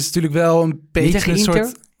 Dus het is natuurlijk wel een beetje een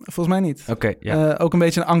soort... Volgens mij niet. Oké. Ook een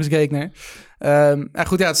beetje een angstgekner.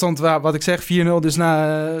 Goed, het stond wat ik zeg 4-0, dus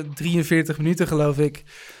na 43 minuten geloof ik.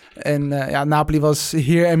 En Napoli was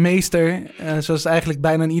heer en meester. Zoals het eigenlijk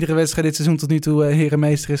bijna in iedere wedstrijd dit seizoen tot nu toe heer en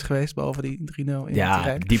meester is geweest. Behalve die 3-0 in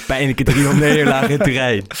Turijn. Die pijnlijke 3-0 nederlaag in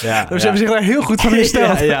Turijn. Dus ze hebben zich daar heel goed van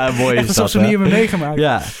hersteld. Ja, mooi. Echt alsof ze niet hebben meegemaakt.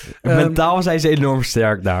 Ja, Mentaal zijn ze enorm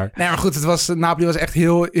sterk daar. Nee, maar goed, Napoli was echt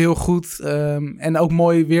heel, heel goed. En ook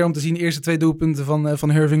mooi weer om te zien de eerste 2 doelpunten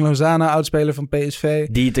van Hirving Lozano, oudspeler van PSV.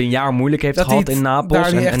 Die het een jaar moeilijk heeft gehad in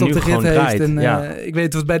Napels en nu gewoon draait. Ik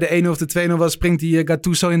weet wat bij de 1-0 of de 2-0 was, springt die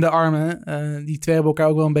Gattuso in de armen. Die twee hebben elkaar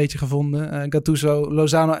ook wel een beetje gevonden. Gattuso,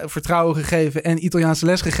 Lozano vertrouwen gegeven en Italiaanse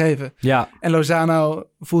les gegeven. Ja. En Lozano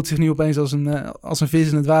voelt zich nu opeens als een vis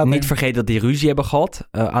in het water. Niet vergeten dat die ruzie hebben gehad.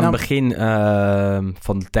 Aan het begin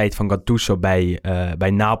van de tijd van Gattuso bij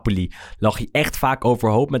Napoli lag hij echt vaak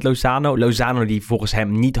overhoop met Lozano. Lozano die volgens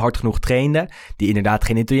hem niet hard genoeg trainde. Die inderdaad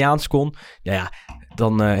geen Italiaans kon.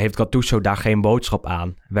 Dan heeft Gattuso daar geen boodschap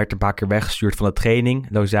aan. Werd een paar keer weggestuurd van de training,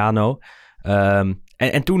 Lozano.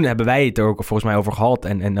 En toen hebben wij het er ook volgens mij over gehad.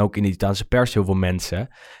 En ook in de Italiaanse pers heel veel mensen.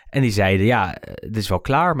 En die zeiden, het is wel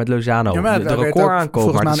klaar met Lozano. Ja, de record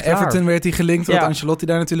aankomen. Volgens mij aan Everton werd hij gelinkt, omdat Ancelotti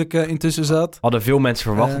daar natuurlijk intussen zat. Hadden veel mensen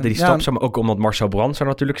verwacht dat die stap zou, maar ook omdat Marcel Brands er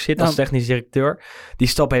natuurlijk zit als technisch directeur. Die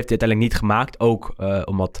stap heeft hij uiteindelijk niet gemaakt. Ook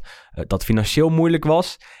omdat dat financieel moeilijk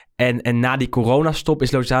was. En na die coronastop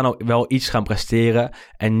is Lozano wel iets gaan presteren.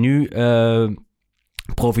 En nu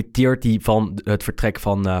profiteert hij van het vertrek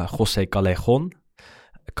van José Callejon.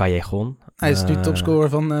 Hij is nu topscorer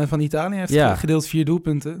van Italië. Hij heeft gedeeld 4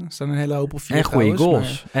 doelpunten. Er staan een hele hoop op 4. En goede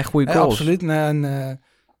goals. Absoluut.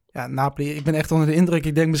 Napoli, ik ben echt onder de indruk.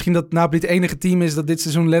 Ik denk misschien dat Napoli het enige team is dat dit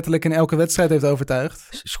seizoen letterlijk in elke wedstrijd heeft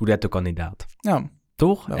overtuigd. Scudetto-kandidaat. Ja.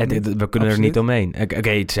 Toch? We kunnen er niet omheen. Oké,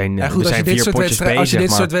 het zijn 4 potjes bezig. Als je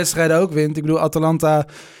dit soort wedstrijden ook wint. Ik bedoel, Atalanta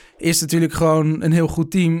is natuurlijk gewoon een heel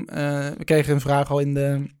goed team. We kregen een vraag al in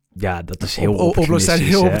de... Ja, dat is heel opportunistisch.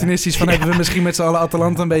 Heel opportunistisch. Hebben we misschien met z'n allen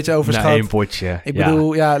Atalanta een beetje overschat. Nou, 1 potje. Ik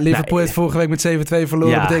bedoel, Liverpool heeft vorige week met 7-2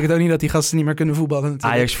 verloren. Dat betekent ook niet dat die gasten niet meer kunnen voetballen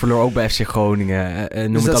natuurlijk. Ajax verloor ook bij FC Groningen.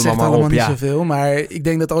 Noem dus het dat allemaal zegt maar op. Niet zoveel. Maar ik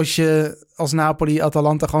denk dat als je als Napoli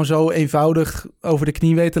Atalanta gewoon zo eenvoudig over de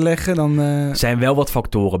knie weet te leggen, dan... zijn wel wat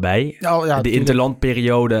factoren bij. De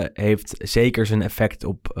interlandperiode heeft zeker zijn effect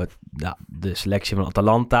op de selectie van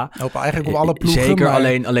Atalanta. Eigenlijk op alle ploegen. Zeker,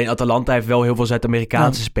 maar... alleen Atalanta heeft wel heel veel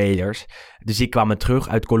Zuid-Amerikaanse spelers. Dus die kwamen terug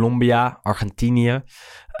uit Colombia, Argentinië.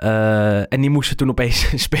 En die moesten toen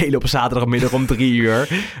opeens spelen op zaterdagmiddag om 3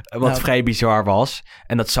 uur. Wat vrij bizar was.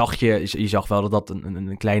 En dat zag je zag wel dat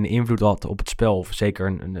een kleine invloed had op het spel. Of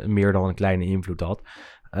zeker meer dan een kleine invloed had.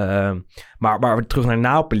 Maar terug naar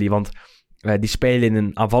Napoli. Want die spelen in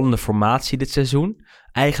een aanvallende formatie dit seizoen.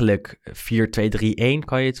 Eigenlijk 4-2-3-1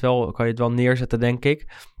 kan je het wel neerzetten, denk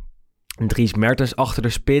ik. Dries Mertens achter de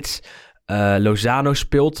spits. Lozano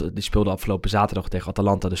die speelde afgelopen zaterdag tegen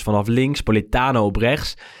Atalanta, dus vanaf links. Politano op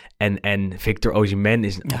rechts. En Victor Osimhen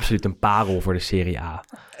is absoluut een parel voor de Serie A.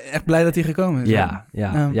 Echt blij dat hij gekomen is.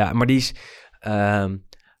 Ja, maar die is...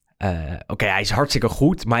 hij is hartstikke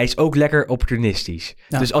goed, maar hij is ook lekker opportunistisch.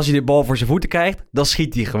 Ja. Dus als hij de bal voor zijn voeten krijgt, dan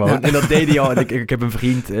schiet hij gewoon. Ja. En dat deed hij al. En ik heb een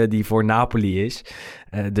vriend die voor Napoli is.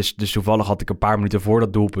 Dus toevallig had ik een paar minuten voor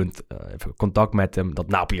dat doelpunt even contact met hem. Dat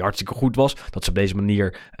Napoli hartstikke goed was. Dat ze op deze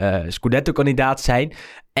manier Scudetto-kandidaat zijn.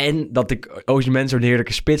 En dat ik Osimhen zo'n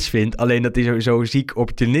heerlijke spits vind. Alleen dat hij zo ziek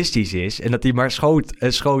opportunistisch is. En dat hij maar schoot.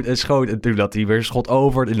 En toen dat hij weer een schot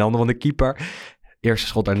over in de handen van de keeper. Eerste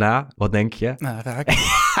schot daarna, wat denk je? Nou, raak.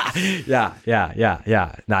 Ja.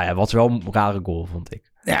 Nou ja, het was wel een rare goal, vond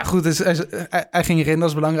ik. Ja, goed, dus hij ging erin, dat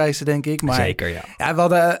is het belangrijkste, denk ik. Maar, zeker, ja. Ja, we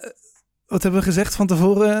hadden, wat hebben we gezegd van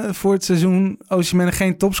tevoren voor het seizoen? Osimhen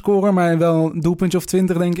geen topscorer, maar wel een doelpuntje of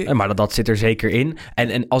 20, denk ik. Maar dat zit er zeker in.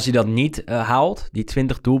 En als hij dat niet haalt, die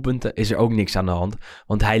 20 doelpunten, is er ook niks aan de hand.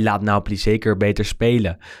 Want hij laat Napoli zeker beter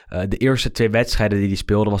spelen. De eerste 2 wedstrijden die hij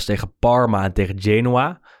speelde was tegen Parma en tegen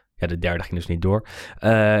Genoa. Ja, de derde ging dus niet door.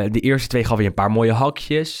 De eerste 2 gaf hij een paar mooie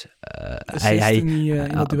hakjes.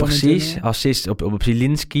 Precies, assist op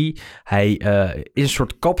Zielinski. Hij is een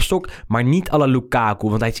soort kapstok, maar niet à la Lukaku.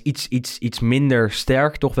 Want hij is iets minder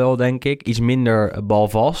sterk toch wel, denk ik. Iets minder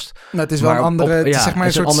balvast. Nou, het is wel een andere, zeg maar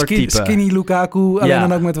een soort skinny Lukaku. Alleen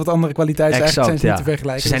dan ook met wat andere kwaliteiten. Exact, eigenlijk zijn ze niet te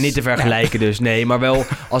vergelijken. Ze zijn niet te vergelijken dus, nee. Maar wel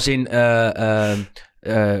als in...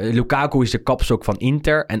 Lukaku is de kapstok van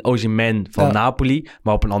Inter en Osimhen van Napoli,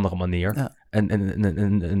 maar op een andere manier. Ja.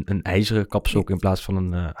 Een ijzeren kapstok in plaats van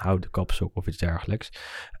een houten kapstok of iets dergelijks.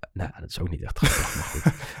 Dat is ook niet echt grappig, maar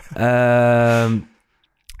goed.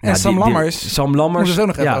 En Sam Lammers. Moeten we zo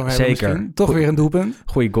nog even over hebben zeker. Misschien. Toch weer een doelpunt.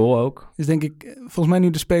 Goeie goal ook. Dus denk ik, volgens mij nu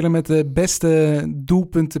de speler met de beste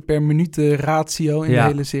doelpunten per minuut ratio in de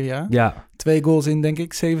hele Serie A. Ja. 2 goals in, denk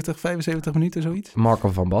ik, 75 minuten, zoiets. Marco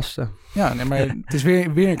van Basten. Ja, nee, maar het is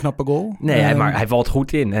weer een knappe goal. Nee, maar hij valt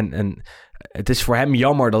goed in. En het is voor hem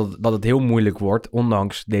jammer dat het heel moeilijk wordt,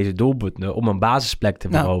 ondanks deze doelpunten, om een basisplek te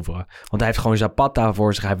veroveren. Want hij heeft gewoon Zapata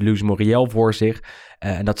voor zich, hij heeft Luis Muriel voor zich.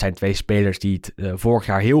 En dat zijn 2 spelers die het vorig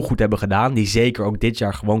jaar heel goed hebben gedaan, die zeker ook dit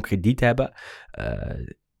jaar gewoon krediet hebben.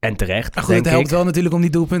 En terecht, maar goed, het helpt wel natuurlijk om die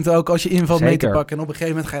doelpunten ook als je invalt mee te pakken. En op een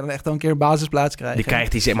gegeven moment ga je dan echt wel een keer een basisplaats krijgen. Die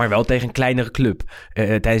krijgt hij zeg maar wel tegen een kleinere club.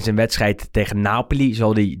 Tijdens een wedstrijd tegen Napoli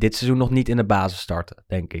zal hij dit seizoen nog niet in de basis starten,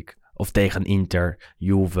 denk ik. Of tegen Inter,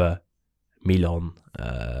 Juve, Milan,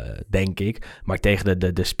 denk ik. Maar tegen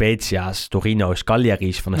de Spezia's, Torino's,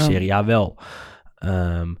 Cagliari's van de Serie A wel.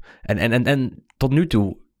 En tot nu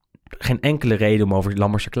toe geen enkele reden om over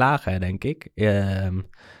Lammers te klagen, denk ik.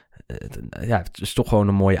 Het is toch gewoon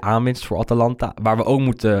een mooie aanwinst voor Atalanta. Waar we ook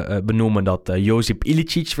moeten benoemen dat Josip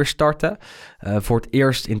Ilicic weer startte. Voor het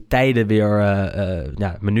eerst in tijden weer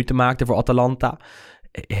minuten maakte voor Atalanta.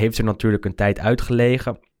 Heeft er natuurlijk een tijd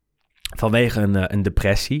uitgelegen vanwege een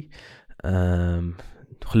depressie.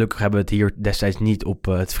 Gelukkig hebben we het hier destijds niet op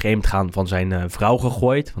het vreemdgaan van zijn vrouw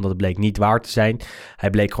gegooid. Want dat bleek niet waar te zijn. Hij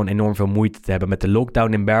bleek gewoon enorm veel moeite te hebben met de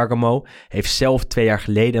lockdown in Bergamo. Heeft zelf 2 jaar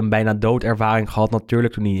geleden een bijna doodervaring gehad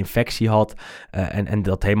natuurlijk. Toen hij een infectie had en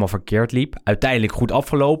dat helemaal verkeerd liep. Uiteindelijk goed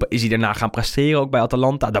afgelopen. Is hij daarna gaan presteren ook bij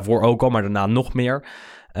Atalanta. Daarvoor ook al, maar daarna nog meer.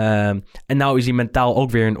 En nou is hij mentaal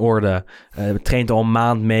ook weer in orde. Traint al een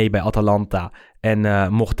maand mee bij Atalanta.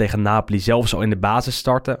 En mocht tegen Napoli zelfs al in de basis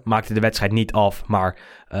starten. Maakte de wedstrijd niet af, maar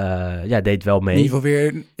deed wel mee. In ieder geval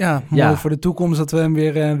weer mooi voor de toekomst dat we hem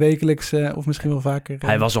weer wekelijks of misschien wel vaker...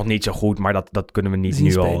 Hij was nog niet zo goed, maar dat kunnen we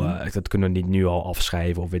niet nu al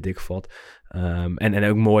afschrijven of weet ik wat. En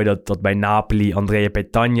ook mooi dat bij Napoli Andrea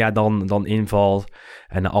Petagna dan invalt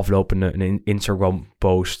en na afloop een Instagram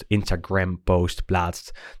post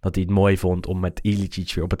plaatst dat hij het mooi vond om met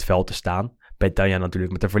Ilicic weer op het veld te staan. Petagna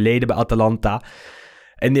natuurlijk met een verleden bij Atalanta.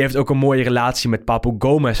 En die heeft ook een mooie relatie met Papu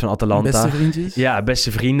Gomez van Atalanta. Beste vriendjes. Ja,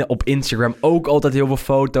 beste vrienden. Op Instagram ook altijd heel veel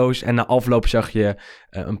foto's. En na afloop zag je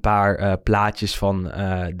een paar plaatjes van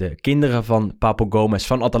de kinderen van Papu Gomez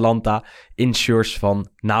van Atalanta in shirts van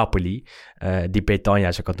Napoli. Die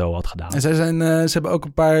Petagna zijn cadeau had gedaan. En ze hebben ook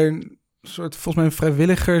een paar soort, volgens mij een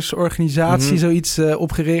vrijwilligersorganisatie zoiets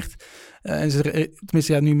opgericht.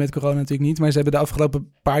 Tenminste, nu met corona natuurlijk niet. Maar ze hebben de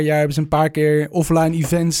afgelopen paar jaar een paar keer offline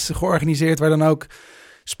events georganiseerd waar dan ook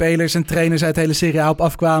spelers en trainers uit de hele Serie A op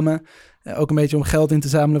afkwamen. Ook een beetje om geld in te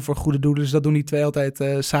zamelen voor goede doelen. Dus dat doen die 2 altijd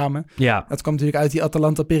samen. Ja. Dat kwam natuurlijk uit die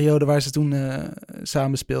Atalanta-periode waar ze toen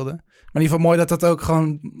samen speelden. Maar in ieder geval mooi dat ook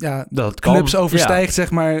gewoon dat clubs overstijgt,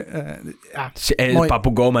 zeg maar.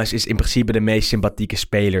 Papu Gomez is in principe de meest sympathieke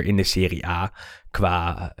speler in de Serie A.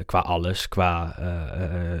 Qua alles. Qua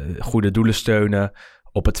goede doelen steunen.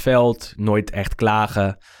 Op het veld. Nooit echt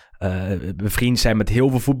klagen. Bevriend zijn met heel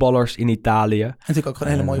veel voetballers in Italië. En natuurlijk ook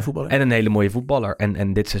gewoon een hele mooie voetballer. En een hele mooie voetballer.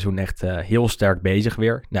 En dit seizoen echt heel sterk bezig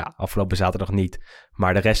weer. Ja, afgelopen zaterdag niet.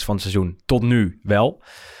 Maar de rest van het seizoen tot nu wel.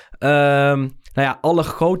 Alle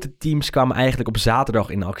grote teams kwamen eigenlijk op zaterdag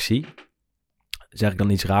in actie. Zeg ik dan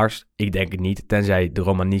iets raars? Ik denk het niet. Tenzij de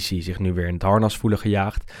Romanisi zich nu weer in het harnas voelen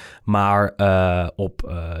gejaagd. Maar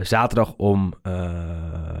op zaterdag om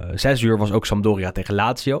 6 uur was ook Sampdoria tegen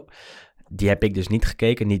Lazio. Die heb ik dus niet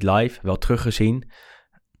gekeken, niet live, wel teruggezien.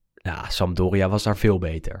 Ja, Sampdoria was daar veel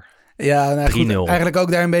beter. Ja, goed, eigenlijk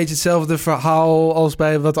ook daar een beetje hetzelfde verhaal als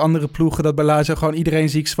bij wat andere ploegen. Dat bij Lazio gewoon iedereen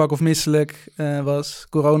ziek, zwak of misselijk was.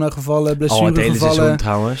 Corona-gevallen, blessuregevallen. Het hele seizoen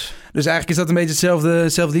trouwens. Dus eigenlijk is dat een beetje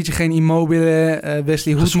hetzelfde liedje. Geen Immobile.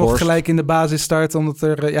 Wesley Hoed mocht gelijk in de basis starten, omdat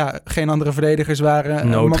er geen andere verdedigers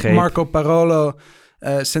waren. Marco Parolo,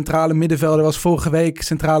 centrale middenvelder, was vorige week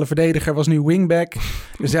centrale verdediger, was nu wingback.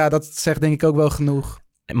 Dus dat zegt denk ik ook wel genoeg.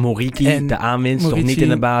 Moriki, de aanwinst, toch niet in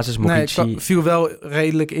de basis. Nee, viel wel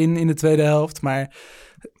redelijk in de tweede helft. Maar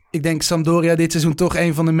ik denk Sampdoria dit seizoen toch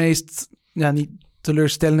een van de meest... niet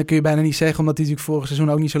teleurstellende kun je bijna niet zeggen, omdat die natuurlijk vorig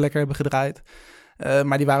seizoen ook niet zo lekker hebben gedraaid.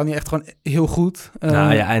 Maar die waren nu echt gewoon heel goed.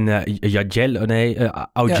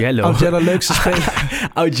 Augello, leukste speler.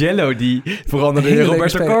 Augello, die veranderde in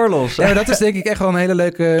Roberto Carlos. Ja, dat is denk ik echt wel een hele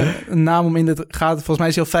leuke naam om in de gaten. Volgens mij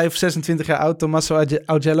is hij al 26 jaar oud. Tommaso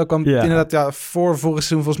Augello kwam inderdaad vorig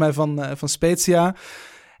seizoen volgens mij van Spezia.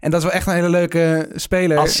 En dat is wel echt een hele leuke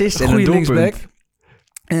speler. Assist en een linksback.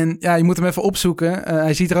 En je moet hem even opzoeken.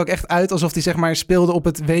 Hij ziet er ook echt uit alsof hij zeg maar speelde op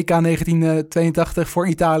het WK 1982 voor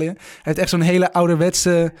Italië. Hij heeft echt zo'n hele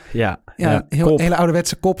ouderwetse, hele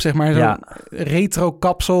ouderwetse kop, zeg maar. Zo'n retro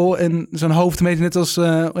kapsel en zo'n hoofd net als,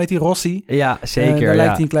 hoe heet die, Rossi? Ja, zeker. Daar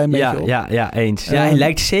lijkt hij een klein beetje op. Ja, eens. Hij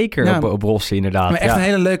lijkt zeker op Rossi, inderdaad. Maar echt een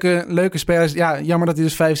hele leuke speler. Ja, jammer dat hij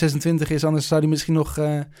dus 25 is, anders zou hij misschien nog...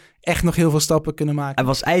 echt nog heel veel stappen kunnen maken. Hij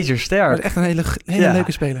was ijzersterk. Hij was echt een hele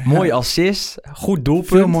leuke speler. Mooi assist, goed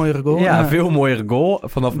doelpunt. Veel mooiere goal. Ja, veel mooiere goal.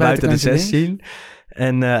 Vanaf buiten de 16.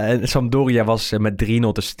 En Sampdoria was met 3-0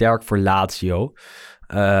 te sterk voor Lazio.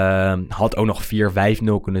 Had ook nog 4-5-0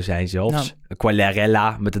 kunnen zijn zelfs. Ja.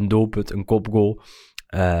 Quagliarella met een doelpunt, een kopgoal.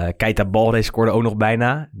 Keita Balde scoorde ook nog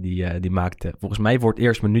bijna. Die maakte volgens mij voor het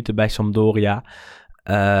eerst minuten bij Sampdoria.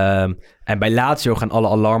 En bij Lazio gaan alle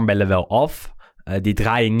alarmbellen wel af. Die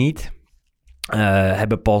draaien niet.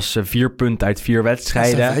 Hebben pas 4 punten uit 4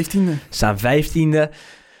 wedstrijden. Staan 15e.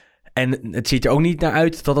 En het ziet er ook niet naar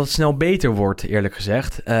uit dat het snel beter wordt, eerlijk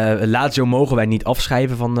gezegd. Lazio mogen wij niet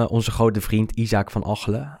afschrijven van onze grote vriend Isaac van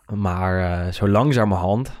Achelen. Maar zo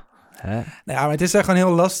langzamerhand... Hè? Nou ja, maar het is daar gewoon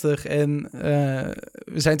heel lastig. En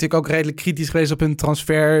we zijn natuurlijk ook redelijk kritisch geweest op hun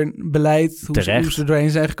transferbeleid. Hoe ze doorheen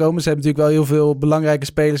zijn gekomen. Ze hebben natuurlijk wel heel veel belangrijke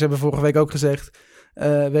spelers, hebben we vorige week ook gezegd,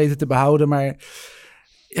 weten te behouden. Maar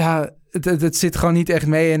ja, het zit gewoon niet echt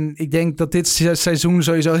mee. En ik denk dat dit seizoen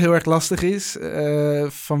sowieso heel erg lastig is.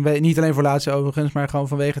 Niet alleen voor Lazio overigens, maar gewoon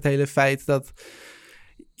vanwege het hele feit dat...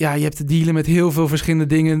 Ja, je hebt te dealen met heel veel verschillende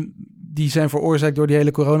dingen die zijn veroorzaakt door die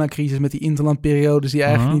hele coronacrisis met die interlandperiodes die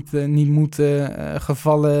eigenlijk niet moeten,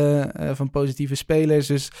 gevallen van positieve spelers.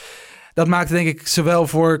 Dus dat maakt denk ik zowel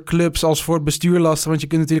voor clubs als voor het bestuur lastig, want je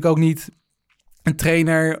kunt natuurlijk ook niet een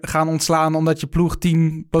trainer gaan ontslaan omdat je ploeg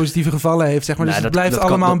 10 positieve gevallen heeft, zeg maar. Dus het blijft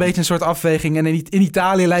allemaal een beetje een soort afweging. En in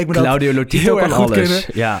Italië lijkt me dat heel erg goed kunnen.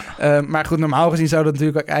 Ja. Maar goed, normaal gezien zou dat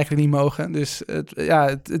natuurlijk ook eigenlijk niet mogen. Dus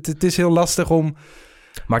het is heel lastig om...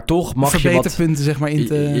 Maar toch mag je wat... zeg maar, in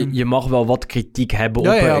te... je mag wel wat kritiek hebben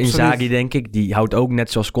op Inzaghi, denk ik. Die houdt ook,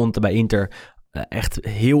 net zoals Conte bij Inter, echt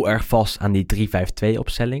heel erg vast aan die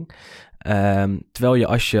 3-5-2-opstelling. Terwijl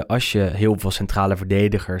je als je heel veel centrale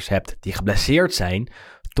verdedigers hebt die geblesseerd zijn,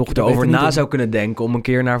 toch erover na zou kunnen denken om een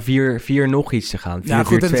keer naar 4 nog iets te gaan. 4-4-2,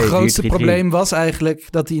 het grootste probleem was eigenlijk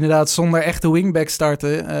dat hij inderdaad zonder echte wingback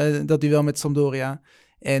startte. Dat duel met Sampdoria.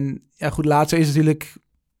 En ja goed, Lazio is natuurlijk...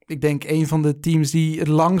 Ik denk een van de teams die het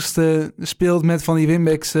langste speelt met van die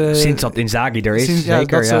wingbacks. Sinds dat Inzaghi er is, zeker. Ja,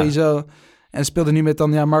 dat sowieso. En speelde nu met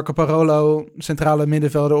dan Marco Parolo, centrale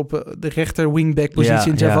middenvelder op de rechter wingback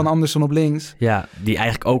positie. En Javan Anderson op links. Ja, die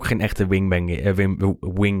eigenlijk ook geen echte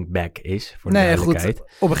wingback is, voor de duidelijkheid.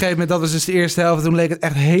 Goed. Op een gegeven moment, dat was dus de eerste helft. Toen leek het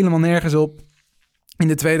echt helemaal nergens op. In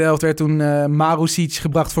de tweede helft werd toen Marusic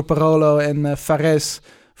gebracht voor Parolo en Fares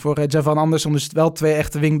voor Javan Anderson, dus wel 2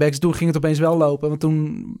 echte wingbacks. Toen ging het opeens wel lopen. Want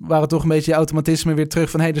toen waren toch een beetje die automatismen weer terug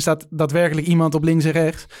van... er staat daadwerkelijk iemand op links en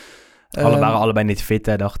rechts. Waren allebei niet fit,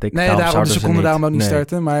 hè, dacht ik. Nee, ze konden daarom ook niet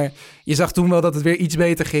starten. Maar je zag toen wel dat het weer iets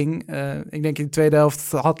beter ging. Ik denk in de tweede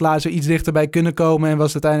helft had Lazio iets dichterbij kunnen komen... en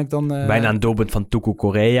was uiteindelijk dan... bijna een doelpunt van Tuku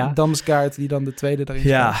Correa. Damskaart, die dan de tweede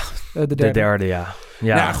erin de derde, ja.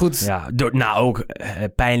 Ja, goed. Ja, ook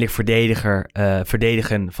pijnlijk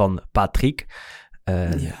verdedigen van Patrick...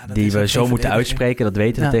 die we zo moeten uitspreken, dat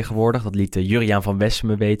weten we tegenwoordig. Dat liet Juriaan van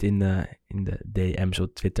Wessem weten in de DM's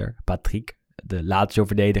op Twitter. Patrick, de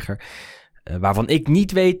Lazio-verdediger. Waarvan ik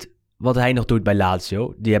niet weet wat hij nog doet bij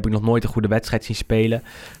Lazio. Die heb ik nog nooit een goede wedstrijd zien spelen.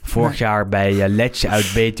 Vorig jaar bij Lecce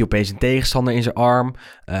uit beet hij opeens een tegenstander in zijn arm.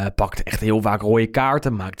 Pakte echt heel vaak rode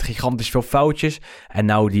kaarten. Maakte gigantisch veel foutjes. En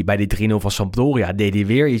nou bij die 3-0 van Sampdoria deed hij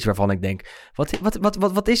weer iets waarvan ik denk...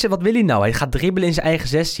 Wat is er? Wat wil hij nou? Hij gaat dribbelen in zijn eigen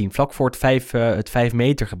 16. Vlak voor het 5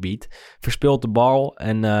 meter gebied. Verspeelt de bal.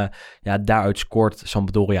 En daaruit scoort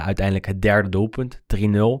Sampdoria uiteindelijk het derde doelpunt. 3-0.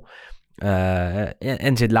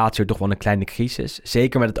 En zit Lazio toch wel een kleine crisis.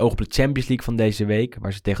 Zeker met het oog op de Champions League van deze week,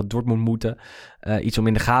 waar ze tegen Dortmund moeten. Iets om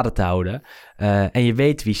in de gaten te houden. En je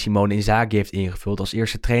weet wie Simone Inzaghi heeft ingevuld als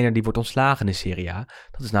eerste trainer die wordt ontslagen in de Serie A.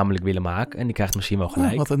 Dat is namelijk Willem Haak. En die krijgt misschien wel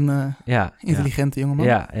gelijk. Wat een intelligente jongeman.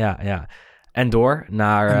 Ja. En door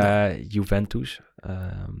naar Juventus.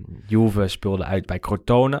 Juve speelde uit bij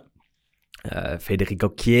Crotone.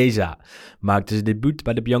 Federico Chiesa maakte zijn debuut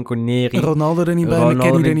bij de Bianconeri. Ronaldo er niet bij,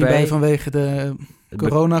 McKennie er niet bij vanwege de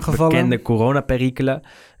coronagevallen. Bekende coronaperikelen.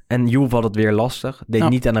 En Juve had het weer lastig. Deed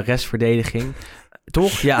niet aan de restverdediging.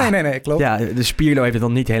 Toch? Ja. Nee, klopt. Ja, de Spirlo heeft het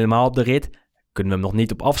nog niet helemaal op de rit. Kunnen we hem nog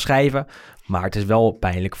niet op afschrijven. Maar het is wel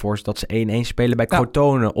pijnlijk voor ze dat ze 1-1 spelen bij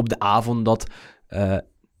Crotone op de avond dat...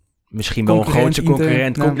 misschien wel een grootste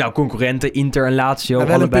concurrent. Concurrenten, Inter en Lazio.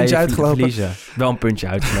 Wel allebei verliezen. Wel een puntje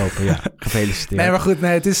uitgelopen, ja. Gefeliciteerd. Nee, maar goed,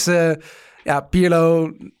 het is...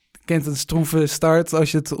 Pirlo kent een stroeve start,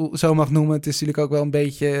 als je het zo mag noemen. Het is natuurlijk ook wel een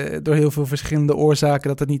beetje door heel veel verschillende oorzaken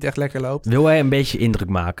dat het niet echt lekker loopt. Wil hij een beetje indruk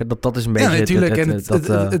maken? Dat is een beetje... Ja, natuurlijk.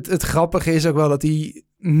 Het grappige is ook wel dat hij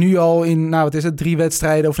nu al in, 3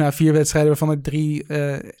 wedstrijden of 4 wedstrijden, waarvan er 3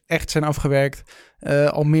 echt zijn afgewerkt,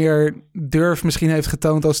 al meer durf misschien heeft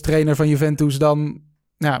getoond als trainer van Juventus dan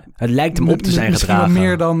Het lijkt hem op te zijn misschien gedragen. Misschien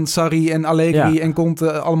wel meer dan Sarri en Allegri en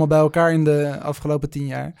Conte allemaal bij elkaar in de afgelopen 10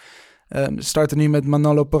 jaar. Starten nu met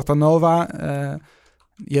Manolo Portanova.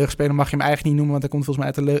 Jeugdspeler mag je hem eigenlijk niet noemen, want hij komt volgens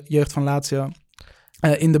mij uit de jeugd van Lazio.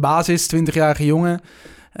 In de basis, 20-jarige jongen.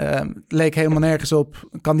 Leek helemaal nergens op.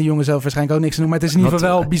 Kan die jongen zelf waarschijnlijk ook niks doen. Maar het is in ieder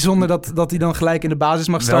geval wel bijzonder dat hij dan gelijk in de basis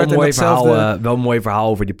mag starten. Wel een mooi verhaal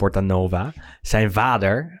over die Portanova. Zijn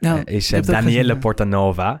vader is Daniele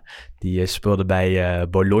Portanova. Die speelde bij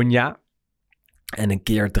Bologna. En een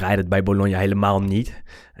keer draaide het bij Bologna helemaal niet.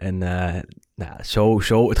 En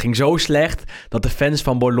het ging zo slecht dat de fans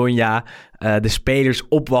van Bologna de spelers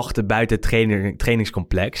opwachten buiten het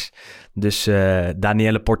trainingscomplex. Dus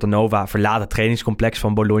Daniele Portanova verlaat het trainingscomplex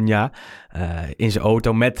van Bologna in zijn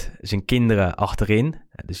auto met zijn kinderen achterin.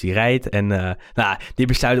 Dus die rijdt en die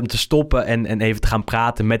besluit om te stoppen en even te gaan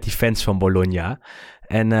praten met die fans van Bologna.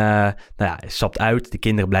 En hij stapt uit, de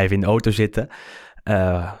kinderen blijven in de auto zitten.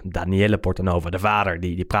 Daniele Portanova, de vader,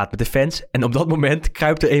 die praat met de fans. En op dat moment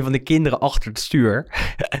kruipt er een van de kinderen achter het stuur.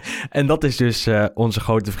 En dat is dus onze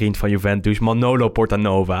grote vriend van Juventus, Manolo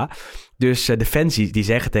Portanova. Dus de fans die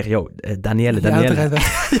zeggen tegen, Daniele.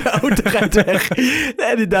 Je auto rijdt weg.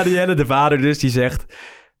 En die Daniele, de vader dus, die zegt...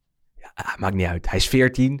 maakt niet uit. Hij is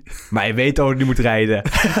 14, maar hij weet hoe hij moet rijden.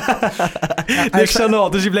 Niks aan de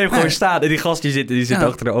hand. Dus hij bleef gewoon staan. En die gast die zit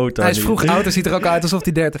achter de auto. Hij is vroeg oud en ziet er ook uit alsof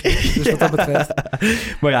hij 30 is. Dus wat dat betreft.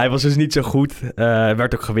 Maar hij was dus niet zo goed.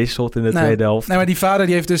 Werd ook gewisseld in de tweede helft. Nee, maar die vader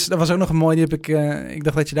die heeft dus... Dat was ook nog een mooi. Die heb ik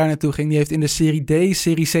dacht dat je daar naartoe ging. Die heeft in de Serie D,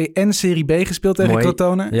 Serie C en Serie B gespeeld tegen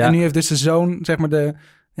Crotone. Ja. En nu heeft dus de zoon, zeg maar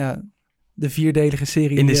de vierdelige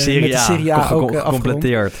serie in de Serie met de Serie A ook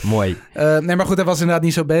gecompleteerd. Mooi. Nee, maar goed, hij was inderdaad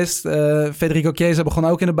niet zo best. Federico Chiesa begon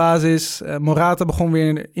ook in de basis. Morata begon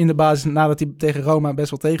weer in de basis nadat hij tegen Roma best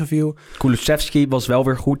wel tegenviel. Kulusevski was wel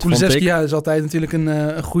weer goed, Kulusevski, is altijd natuurlijk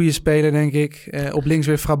een goede speler, denk ik. Op links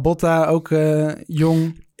weer Frabotta, ook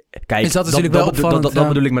jong. Kijk, is dat natuurlijk wel opvallend. Dat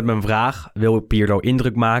bedoel ik met mijn vraag. Wil Pirlo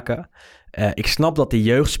indruk maken? Ik snap dat die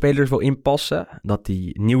jeugdspelers wil inpassen. Dat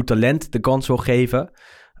die nieuw talent de kans wil geven.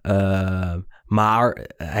 Maar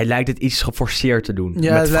hij lijkt het iets geforceerd te doen.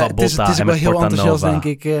 Ja, met Frabotta het is en wel met heel Portanova. enthousiast,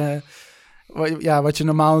 denk ik. Wat je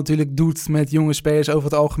normaal natuurlijk doet met jonge spelers over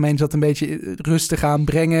het algemeen... is dat een beetje rustig aan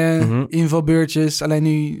brengen, invalbeurtjes. Alleen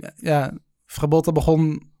nu, Frabotta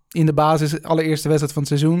begon in de basis, allereerste wedstrijd van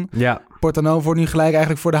het seizoen. Ja. Portanova wordt nu gelijk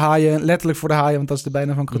eigenlijk voor de haaien, letterlijk voor de haaien... want dat is de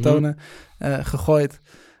bijna van Crotone, gegooid.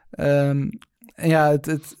 En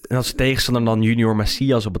als tegenstander dan junior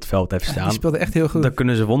Messias op het veld heeft staan... Die speelde echt heel goed. Dan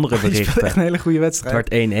kunnen ze wonderen verrichten. Die speelde echt een hele goede wedstrijd.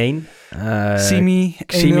 Het werd 1-1. Simi 1-0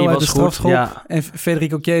 uit de strafschop. Ja. En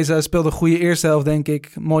Federico Chiesa speelde een goede eerste helft, denk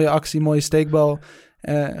ik. Mooie actie, mooie steekbal.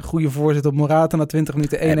 Goede voorzet op Morata na 20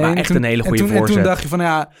 minuten 1-1. Maar echt een hele goede voorzet. En toen dacht je van,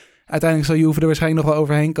 uiteindelijk zal Juve er waarschijnlijk nog wel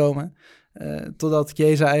overheen komen. Totdat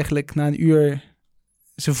Chiesa eigenlijk na een uur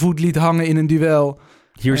zijn voet liet hangen in een duel...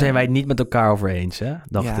 Hier zijn wij het niet met elkaar over eens, hè?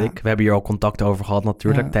 Dacht ik. We hebben hier al contact over gehad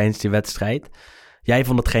natuurlijk tijdens die wedstrijd. Jij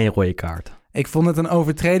vond het geen rode kaart. Ik vond het een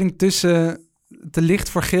overtreding tussen te licht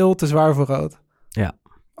voor geel, te zwaar voor rood. Ja.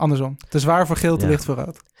 Andersom. Te zwaar voor geel, te licht voor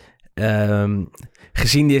rood.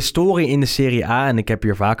 Gezien de historie in de Serie A... en ik heb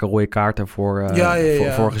hier vaker rode kaarten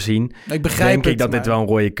voor gezien... Ik begrijp denk ik dat dit wel een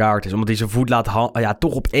rode kaart is. Omdat hij zijn voet laat hangen...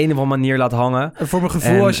 toch op een of andere manier laat hangen. Voor mijn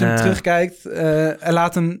gevoel, als je hem terugkijkt... hij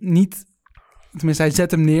laat hem niet... Tenminste, hij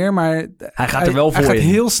zet hem neer, maar... Hij gaat er wel voor in. Hij gaat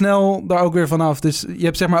heel snel daar ook weer vanaf. Dus je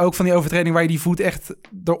hebt zeg maar ook van die overtreding... waar je die voet echt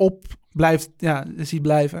erop ziet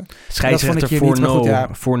blijven. Scheidsrechter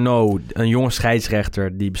Fourneau, een jonge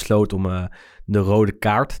scheidsrechter... die besloot om de rode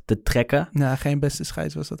kaart te trekken. Nou, geen beste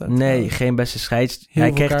scheids was dat ook. Nee, geen beste scheids.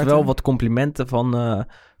 Hij kreeg wel wat complimenten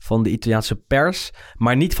van de Italiaanse pers...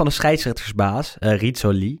 maar niet van de scheidsrechtersbaas,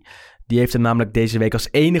 Rizzoli... Die heeft hem namelijk deze week als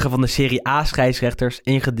enige van de Serie A scheidsrechters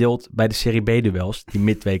ingedeeld bij de Serie B duels die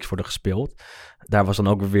midweeks worden gespeeld. Daar was dan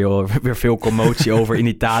ook weer veel commotie over in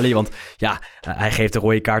Italië. Want hij geeft een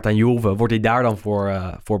rode kaart aan Juve. Wordt hij daar dan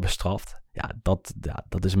voor bestraft? Ja,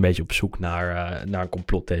 dat is een beetje op zoek naar een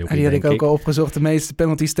complottheorie. En die had ik ook al opgezocht. De meeste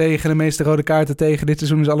penalties tegen, de meeste rode kaarten tegen. Dit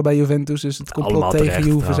seizoen is allebei Juventus. Dus het complot allemaal tegen terecht,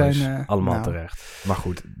 Juve zijn... allemaal terecht. Maar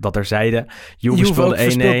goed, dat terzijde. Juve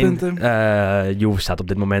speelde 1-1. Juve staat op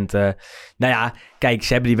dit moment... kijk,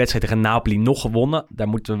 ze hebben die wedstrijd tegen Napoli nog gewonnen. Daar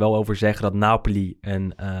moeten we wel over zeggen dat Napoli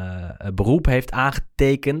een beroep heeft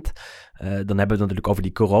aangetekend. Dan hebben we het natuurlijk over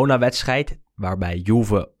die coronawedstrijd... waarbij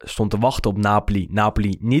Juve stond te wachten op Napoli.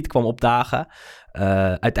 Napoli niet kwam opdagen.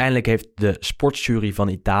 Uiteindelijk heeft de sportjury van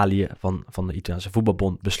Italië... van de Italiaanse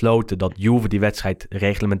voetbalbond besloten... dat Juve die wedstrijd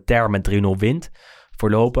reglementair met 3-0 wint.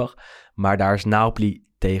 Voorlopig. Maar daar is Napoli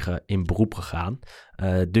tegen in beroep gegaan.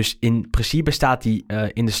 Dus in principe staat hij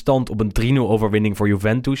in de stand op een 3-0 overwinning voor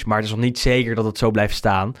Juventus. Maar het is nog niet zeker dat het zo blijft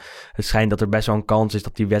staan. Het schijnt dat er best wel een kans is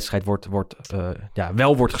dat die wedstrijd wordt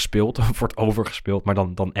gespeeld. Of wordt overgespeeld, maar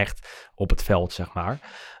dan echt op het veld, zeg maar.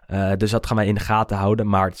 Dus dat gaan wij in de gaten houden.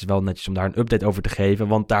 Maar het is wel netjes om daar een update over te geven.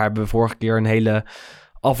 Want daar hebben we vorige keer een hele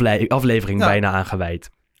aflevering bijna aan gewijd.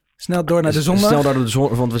 Snel door naar de zondag. Snel door de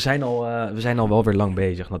zondag, want we zijn al wel weer lang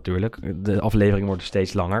bezig natuurlijk. De afleveringen worden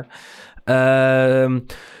steeds langer.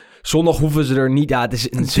 Zondag hoeven ze er niet... Ja, het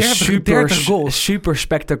is een super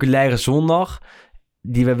spectaculaire zondag.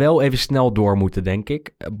 Die we wel even snel door moeten, denk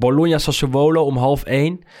ik. Bologna Sassuolo om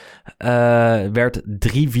 12:30. Werd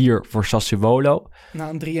 3-4 voor Sassuolo.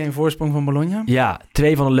 Nou, een 3-1 voorsprong van Bologna. Ja,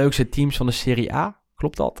 2 van de leukste teams van de Serie A.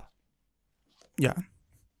 Klopt dat? Ja.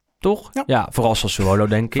 Toch? Ja, vooral Sassuolo,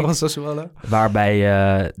 denk ik. Vooral Sassuolo. Waarbij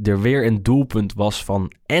er weer een doelpunt was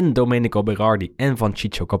van en Domenico Berardi en van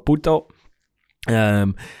Ciccio Caputo.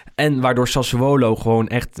 En waardoor Sassuolo gewoon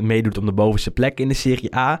echt meedoet om de bovenste plek in de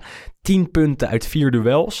Serie A. 10 punten uit 4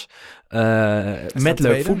 duels. Met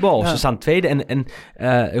leuk voetbal. Ja. Ze staan tweede. En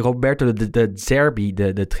Roberto de Zerbi,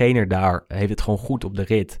 de trainer daar, heeft het gewoon goed op de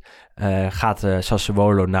rit. Gaat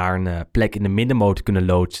Sassuolo naar een plek in de middenmoot kunnen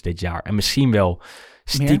loodsen dit jaar. En misschien wel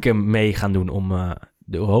stiekem mee gaan doen om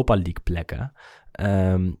de Europa League plekken.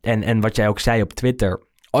 En wat jij ook zei op Twitter...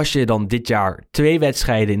 Als je dan dit jaar 2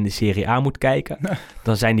 wedstrijden in de Serie A moet kijken...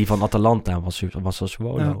 dan zijn die van Atalanta, van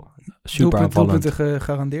Sassuolo. Super aanvallend. Doelpunten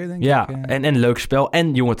gegarandeerd, denk ik. Ja, en leuk spel.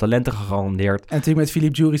 En jonge talenten gegarandeerd. En natuurlijk met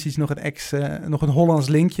Filip Djuricic nog een Hollands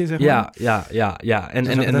linkje, zeg maar. Ja. En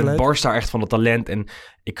het barst daar echt van het talent. En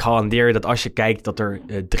ik garandeer je dat als je kijkt... dat er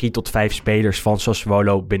 3 tot 5 spelers van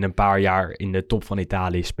Sassuolo... binnen een paar jaar in de top van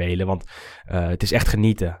Italië spelen. Want het is echt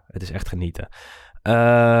genieten.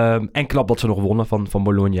 En knap dat ze nog wonnen van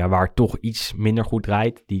Bologna, waar het toch iets minder goed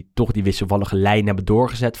draait. Die toch die wisselvallige lijn hebben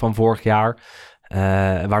doorgezet van vorig jaar.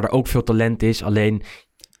 Waar er ook veel talent is, alleen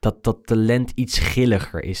dat talent iets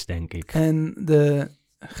grilliger is, denk ik. En de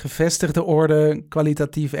gevestigde orde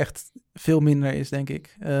kwalitatief echt veel minder is, denk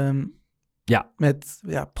ik. Met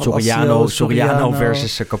Soriano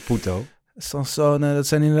versus Caputo. Sansone, dat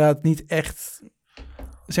zijn inderdaad niet echt...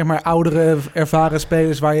 zeg maar oudere, ervaren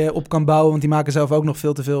spelers waar je op kan bouwen. Want die maken zelf ook nog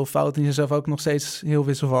veel te veel fouten. Die zijn zelf ook nog steeds heel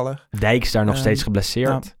wisselvallig. Dijk is daar nog steeds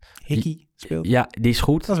geblesseerd. Hickey speelt. Ja, die is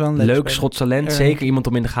goed. Dat is wel een leuk Schots talent. Zeker iemand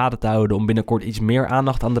om in de gaten te houden. Om binnenkort iets meer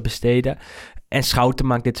aandacht aan te besteden. En Schouten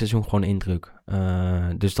maakt dit seizoen gewoon indruk.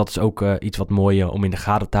 Dus dat is ook iets wat mooi om in de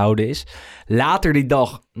gaten te houden is. Later die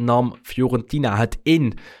dag nam Fiorentina het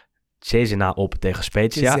in... Cesena op tegen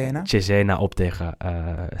Spezia. Cesena op tegen...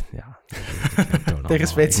 tegen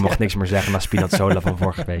Spezia. Ik mocht niks meer zeggen na Spinazzola van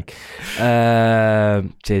vorige week.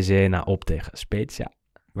 Cesena op tegen Spezia.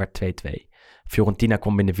 Werd 2-2. Fiorentina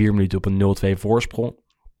kwam binnen 4 minuten op een 0-2 voorsprong.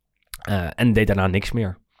 En deed daarna niks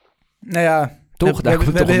meer. Nou ja... Toch? We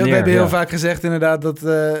hebben heel vaak gezegd inderdaad dat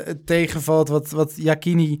het tegenvalt wat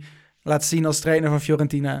Iachini laat zien als trainer van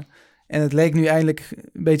Fiorentina. En het leek nu eindelijk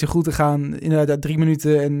een beetje goed te gaan. Inderdaad, 3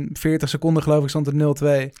 minuten en 40 seconden geloof ik stond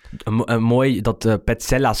het 0-2. Mooi dat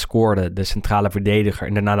Petzella scoorde, de centrale verdediger,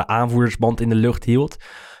 en daarna de aanvoerdersband in de lucht hield.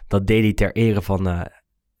 Dat deed hij ter ere van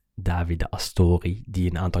Davide Astori, die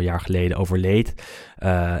een aantal jaar geleden overleed.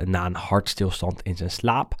 Na een hartstilstand in zijn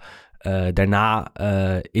slaap. Daarna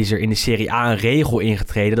is er in de Serie A een regel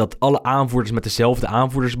ingetreden dat alle aanvoerders met dezelfde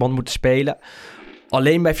aanvoerdersband moeten spelen.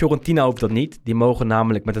 Alleen bij Fiorentina hoeft dat niet. Die mogen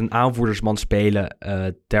namelijk met een aanvoerdersband spelen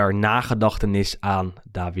ter nagedachtenis aan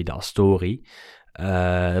Davide Astori.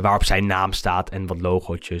 Waarop zijn naam staat en wat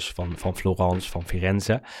logootjes van Florence, van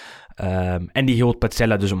Firenze. En die hield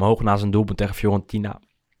Petzella dus omhoog na zijn doelpunt tegen Fiorentina.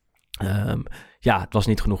 Het was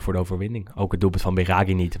niet genoeg voor de overwinning. Ook het doelpunt van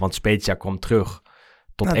Berardi niet, want Spezia kwam terug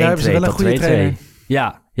tot 1-2, tot 2-2.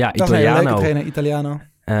 Ja, Italiano. Dat is een leuke trainer, Italiano.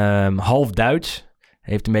 Half Duits.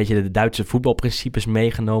 Heeft een beetje de Duitse voetbalprincipes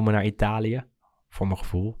meegenomen naar Italië. Voor mijn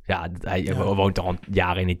gevoel. Ja, hij woont al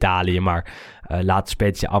jaren in Italië, maar laat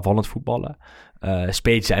Spezia aanvallend voetballen.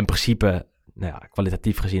 Spezia in principe,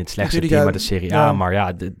 kwalitatief gezien het slechtste team uit de Serie A.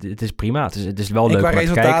 Maar het is prima. Het is wel leuk om te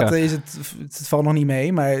kijken. Qua resultaten is het valt nog niet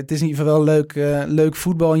mee, maar het is in ieder geval wel leuk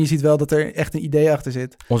voetbal. En je ziet wel dat er echt een idee achter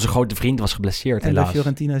zit. Onze grote vriend was geblesseerd, en helaas. bij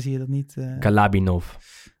Fiorentina zie je dat niet. Galabinov.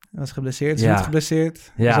 Was geblesseerd, is niet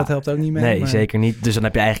geblesseerd. Ja. Dus dat helpt ook niet mee. Nee, zeker niet. Dus dan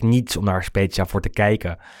heb je eigenlijk niets om naar Spezia voor te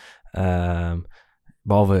kijken.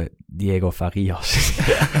 Behalve Diego Farias.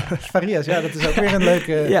 Farias, dat is ook weer een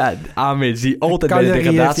leuke... Amits, die altijd bij de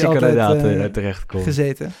degradatiekandidaten terechtkomt.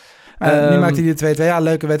 Gezeten. Nu maakt hij de 2-2. Ja,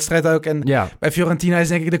 leuke wedstrijd ook. En bij Fiorentina is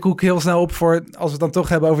denk ik de koek heel snel op voor... als we het dan toch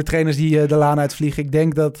hebben over trainers die de laan uitvliegen. Ik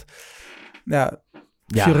denk dat...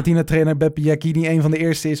 Fiorentina-trainer Beppe Iachini een van de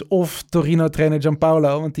eerste is. Of Torino-trainer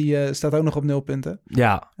Gianpaolo, want die staat ook nog op 0 punten.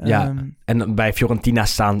 Ja. En bij Fiorentina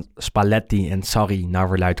staan Spalletti en Sarri naar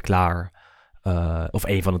verluidt klaar. Of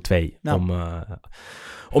een van de twee.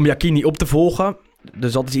 Om Iachini op te volgen.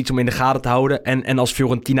 Dus dat is iets om in de gaten te houden. En als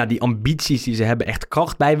Fiorentina die ambities die ze hebben echt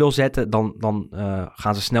kracht bij wil zetten, dan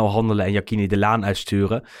gaan ze snel handelen en Iachini de laan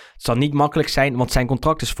uitsturen. Het zal niet makkelijk zijn, want zijn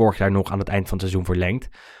contract is vorig jaar nog aan het eind van het seizoen verlengd.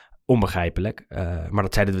 Onbegrijpelijk. Maar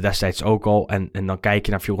dat zeiden we destijds ook al. En dan kijk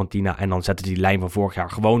je naar Fiorentina en dan zetten ze die lijn van vorig jaar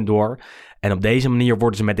gewoon door. En op deze manier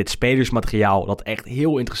worden ze met dit spelersmateriaal, dat echt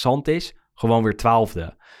heel interessant is, gewoon weer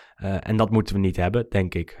 12e. En dat moeten we niet hebben,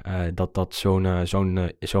 denk ik. Dat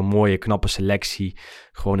zo'n mooie, knappe selectie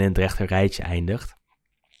gewoon in het rechter rijtje eindigt.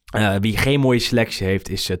 Wie geen mooie selectie heeft,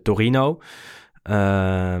 is Torino.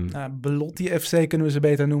 Belotti FC kunnen we ze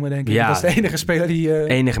beter noemen, denk ik. Dat is de enige speler die...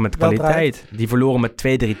 enige met kwaliteit. Draait. Die verloren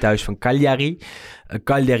met 2-3 thuis van Cagliari.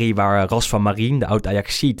 Cagliari, waar Rasvan Marin, de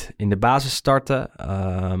oud-Ajaxiet, in de basis startte.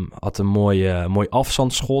 Had een mooi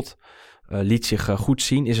afstandsschot. Liet zich goed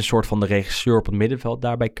zien. Is een soort van de regisseur op het middenveld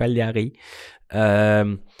daar bij Cagliari.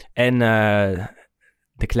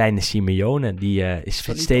 De kleine Simeone, die is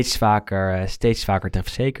steeds vaker ten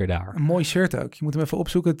zeker daar. Een mooi shirt ook. Je moet hem even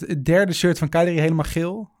opzoeken. Het derde shirt van Cagliari, helemaal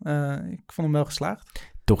geel. Ik vond hem wel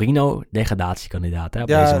geslaagd. Torino, degradatiekandidaat op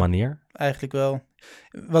deze manier. Eigenlijk wel.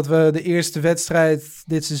 Wat we de eerste wedstrijd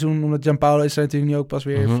dit seizoen, omdat Gianpaolo is er natuurlijk nu ook pas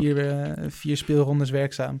weer 4 speelrondes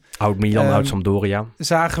werkzaam. Oud Milan, oud Sampdoria.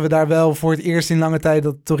 Zagen we daar wel voor het eerst in lange tijd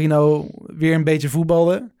dat Torino weer een beetje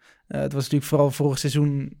voetbalde. Het was natuurlijk vooral vorig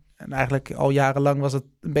seizoen, en eigenlijk al jarenlang was het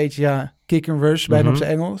een beetje kick and rush, bijna op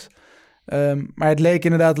zijn Engels. Maar het leek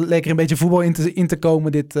er een beetje voetbal in te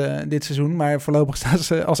komen dit seizoen. Maar voorlopig staan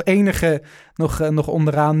ze als enige nog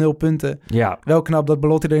onderaan 0 punten. Ja. Wel knap dat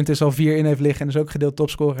Belotti er intussen al 4 in heeft liggen. En dus ook gedeeld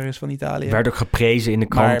topscorer is van Italië. Werd ook geprezen in de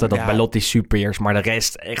kranten dat Belotti super is. Maar de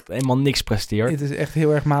rest echt helemaal niks presteert. Het is echt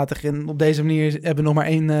heel erg matig. En op deze manier hebben we nog maar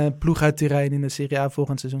 1 ploeg uit Turijn in de Serie A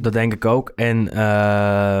volgend seizoen. Dat denk ik ook. En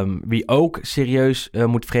wie ook serieus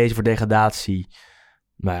moet vrezen voor degradatie...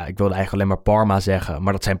 Nou ja, ik wilde eigenlijk alleen maar Parma zeggen.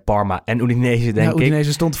 Maar dat zijn Parma en Udinese, denk ik.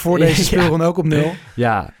 Udinese stond voor deze speelronde ook op 0.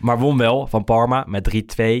 Ja, maar won wel van Parma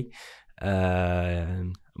met 3-2.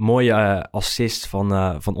 Mooie assist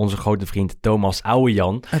van onze grote vriend Thomas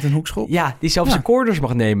Ouwejan. Uit een hoekschop. Ja, die zelfs de corners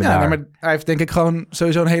mag nemen daar. Nee, maar hij heeft denk ik gewoon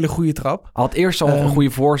sowieso een hele goede trap. Had eerst al een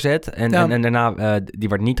goede voorzet. En daarna, die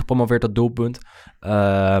werd niet gepromoveerd tot doelpunt.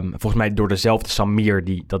 Volgens mij door dezelfde Samir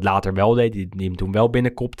die dat later wel deed. Die hem toen wel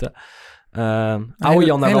binnenkopte.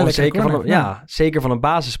 Ouwejan daar wel zeker van een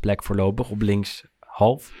basisplek voorlopig op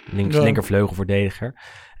linkervleugelverdediger.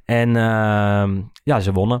 En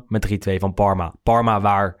ze wonnen met 3-2 van Parma. Parma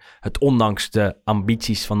waar het ondanks de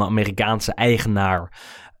ambities van de Amerikaanse eigenaar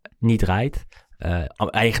niet rijdt.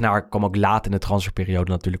 Eigenaar kwam ook laat in de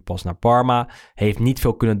transferperiode natuurlijk pas naar Parma. Heeft niet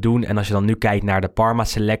veel kunnen doen. En als je dan nu kijkt naar de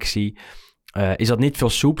Parma-selectie... is dat niet veel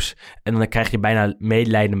soeps. En dan krijg je bijna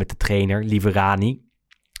medelijden met de trainer, Liverani...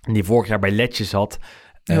 Die vorig jaar bij Lecce zat.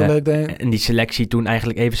 Heel leuk, denk ik. En die selectie toen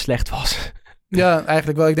eigenlijk even slecht was. Ja,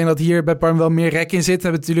 eigenlijk wel. Ik denk dat hier bij Parma wel meer rek in zit. We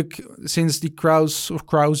hebben natuurlijk sinds die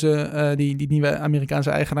Krause, die nieuwe Amerikaanse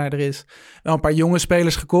eigenaar er is, wel een paar jonge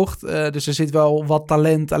spelers gekocht. Dus er zit wel wat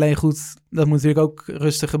talent. Alleen goed, dat moet natuurlijk ook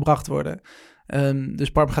rustig gebracht worden.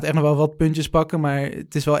 Dus Parma gaat echt nog wel wat puntjes pakken. Maar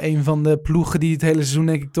het is wel een van de ploegen die het hele seizoen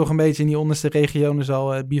denk ik toch een beetje in die onderste regionen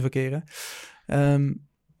zal bivakeren.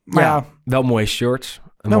 Wel mooie shirts.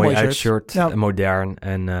 Een mooi uitshirt, modern.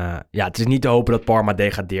 En het is niet te hopen dat Parma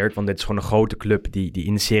degradeert, want dit is gewoon een grote club die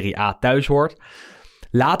in de Serie A thuis hoort.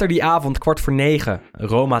 Later die avond, 8:45,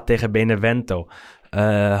 Roma tegen Benevento.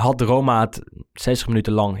 Had Roma het 60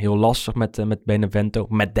 minuten lang heel lastig met Benevento,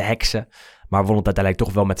 met de heksen. Maar won het uiteindelijk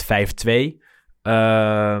toch wel met 5-2.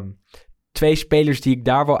 2 spelers die ik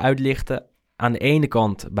daar wil uitlichten. Aan de ene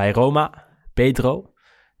kant bij Roma, Pedro,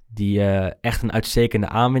 die echt een uitstekende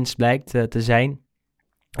aanwinst blijkt te zijn.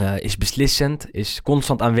 Is beslissend, is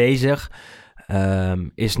constant aanwezig.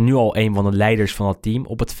 Is nu al een van de leiders van het team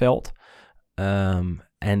op het veld.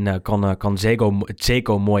 En kan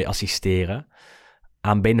Zeko mooi assisteren.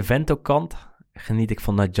 Aan Benevento kant geniet ik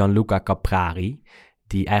van Gianluca Caprari.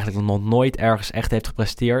 Die eigenlijk nog nooit ergens echt heeft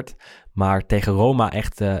gepresteerd. Maar tegen Roma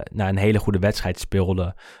echt een hele goede wedstrijd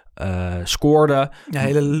speelde. Scoorde. Ja,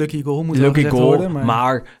 hele lucky goal moet worden.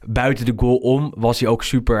 Maar buiten de goal om was hij ook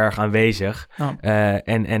super erg aanwezig. Oh.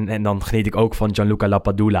 En dan geniet ik ook van Gianluca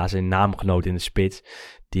Lapadula, zijn naamgenoot in de spits.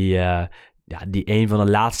 Die die een van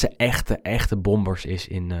de laatste echte bombers is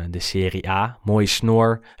in de Serie A. Mooie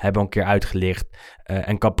snor, hebben we een keer uitgelicht.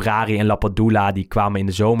 En Caprari en Lapadula, die kwamen in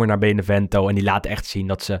de zomer naar Benevento. En die laten echt zien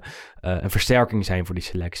dat ze een versterking zijn voor die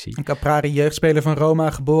selectie. En Caprari, jeugdspeler van Roma,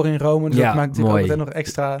 geboren in Rome. Dus dat maakt natuurlijk mooi. ook meteen nog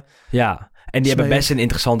extra... Ja, en die hebben best een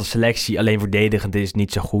interessante selectie. Alleen verdedigend is het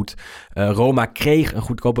niet zo goed. Roma kreeg een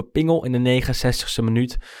goedkope pingel in de 69e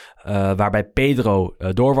minuut. Waarbij Pedro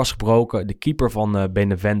door was gebroken. De keeper van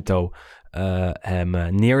Benevento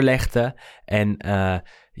hem neerlegde. En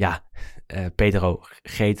Pedro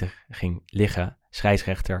Geter ging liggen.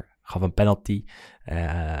 Scheidsrechter gaf een penalty.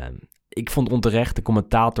 Ik vond het onterecht. De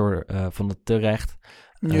commentator vond het terecht.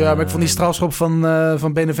 Ja, maar ik vond die strafschop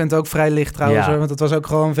van Benevento ook vrij licht trouwens. Ja. Want het was ook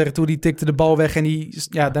gewoon verre toe. Die tikte de bal weg en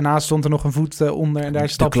daarnaast stond er nog een voet onder. En daar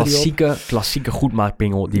stapte hij op. Klassieke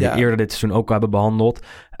goedmaakpingel die we eerder dit seizoen ook hebben behandeld.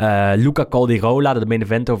 Luca Caldirola, de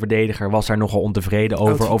Benevento-verdediger, was daar nogal ontevreden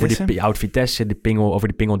over die Oud-Vitesse, over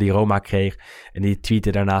die pingel die Roma kreeg. En die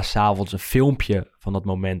tweette daarna 's avonds een filmpje van dat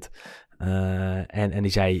moment. En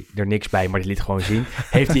die zei er niks bij, maar die liet gewoon zien.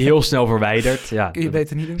 Heeft hij heel snel verwijderd. Ja, kun je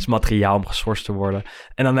beter niet doen. Is materiaal om geschorst te worden.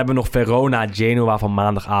 En dan hebben we nog Verona, Genoa van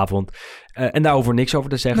maandagavond. En daarover niks over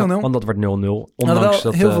te zeggen, 0-0. Want dat wordt 0-0. Ondanks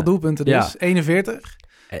dat heel veel doelpunten dus. 41.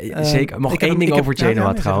 Zeker. Mag ik één ding over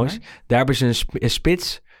Genoa trouwens. Daar hebben ze een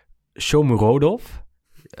spits, Shomurodov.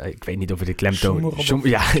 Ik weet niet of je de klemtoon...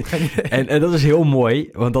 En dat is heel mooi,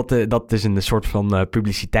 want dat is een soort van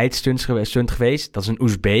publiciteitsstunt geweest. Dat is een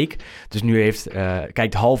Oezbeek. Dus nu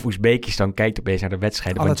kijkt half Oezbekistan kijkt opeens naar de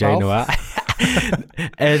wedstrijden van Genoa.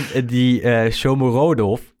 En die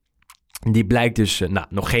Shomurodov, die blijkt dus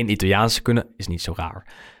nog geen Italiaans te kunnen. Is niet zo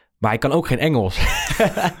raar. Maar hij kan ook geen Engels.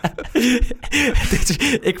 Dus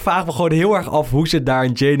ik vraag me gewoon heel erg af hoe ze daar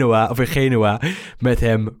in Genoa met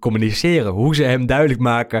hem communiceren. Hoe ze hem duidelijk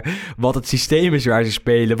maken wat het systeem is waar ze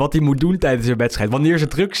spelen. Wat hij moet doen tijdens een wedstrijd. Wanneer ze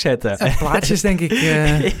druk zetten. Plaatjes denk ik.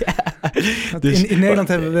 Dus, in Nederland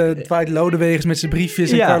hebben we Dwight Lodewegers met zijn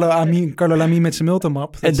briefjes. En Carlo Lamy met zijn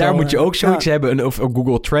multimap. En daar moet je ook zoiets hebben. Of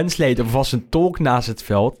Google Translate of vast een tolk naast het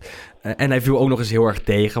veld. En hij viel ook nog eens heel erg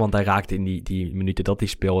tegen, want hij raakte in die minuten dat hij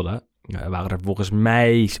speelde. Waren er volgens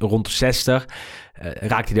mij rond de 60.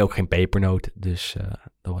 Raakte hij ook geen pepernoot, dus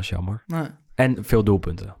dat was jammer. Nee. En veel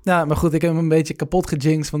doelpunten. Ja, maar goed, ik heb hem een beetje kapot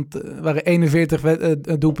gejinxed, want er waren 41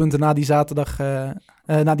 doelpunten na die zaterdag,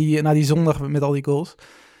 na die zondag met al die goals.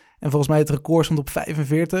 En volgens mij het record stond op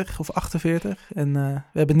 45 of 48. En we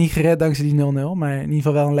hebben het niet gered dankzij die 0-0. Maar in ieder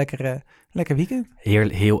geval wel een lekker weekend.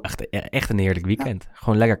 Echt een heerlijk weekend. Ja.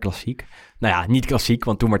 Gewoon lekker klassiek. Nou ja, niet klassiek,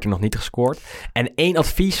 want toen werd er nog niet gescoord. En 1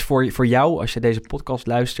 advies voor jou als je deze podcast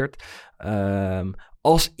luistert.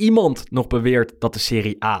 Als iemand nog beweert dat de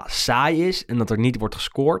Serie A saai is en dat er niet wordt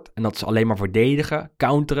gescoord en dat ze alleen maar verdedigen,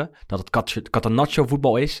 counteren, dat het catenaccio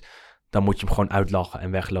voetbal is, dan moet je hem gewoon uitlachen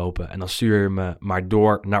en weglopen. En dan stuur je hem maar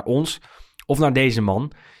door naar ons of naar deze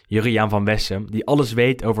man, Juriaan van Wessem, die alles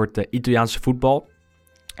weet over het Italiaanse voetbal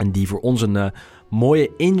en die voor ons een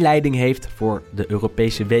mooie inleiding heeft voor de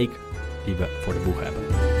Europese week die we voor de boeg hebben.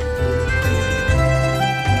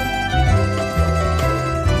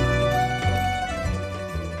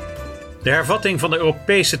 De hervatting van de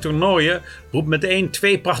Europese toernooien roept meteen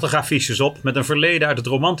 2 prachtige affiches op met een verleden uit het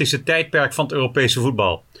romantische tijdperk van het Europese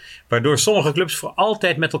voetbal, waardoor sommige clubs voor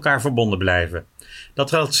altijd met elkaar verbonden blijven. Dat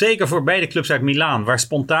geldt zeker voor beide clubs uit Milaan, waar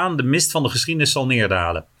spontaan de mist van de geschiedenis zal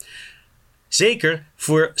neerdalen. Zeker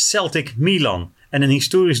voor Celtic Milan en een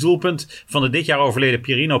historisch doelpunt van de dit jaar overleden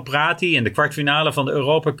Pierino Prati in de kwartfinale van de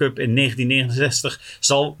Europa Cup in 1969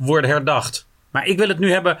 zal worden herdacht. Maar ik wil het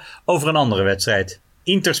nu hebben over een andere wedstrijd.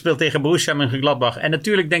 Inter speelt tegen Borussia Mönchengladbach en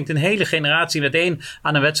natuurlijk denkt een hele generatie meteen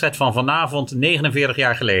aan een wedstrijd van vanavond 49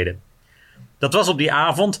 jaar geleden. Dat was op die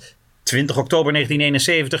avond, 20 oktober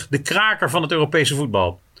 1971, de kraker van het Europese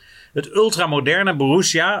voetbal. Het ultramoderne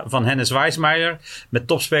Borussia van Hennes Weismeijer met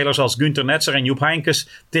topspelers als Günter Netzer en Joep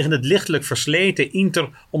Heynckes tegen het lichtelijk versleten Inter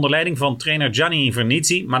onder leiding van trainer Gianni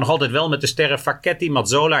Infernizzi, maar nog altijd wel met de sterren Facchetti,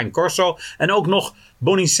 Mazzola en Corso en ook nog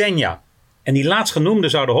Bonisegna. En die laatstgenoemde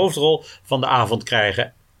zou de hoofdrol van de avond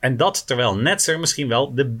krijgen. En dat terwijl Netzer misschien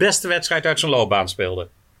wel de beste wedstrijd uit zijn loopbaan speelde.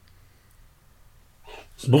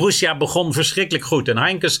 Borussia begon verschrikkelijk goed en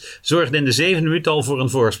Heynckes zorgde in de 7e minuut al voor een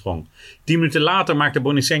voorsprong. 10 minuten later maakte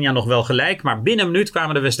Bonisegna nog wel gelijk, maar binnen een minuut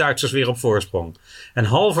kwamen de West-Duitsers weer op voorsprong. En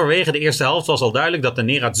halverwege de eerste helft was al duidelijk dat de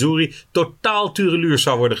Nerazzurri totaal tureluurs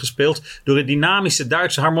zou worden gespeeld door het dynamische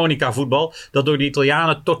Duitse harmonica-voetbal dat door de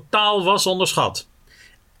Italianen totaal was onderschat.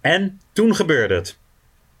 En toen gebeurde het.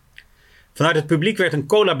 Vanuit het publiek werd een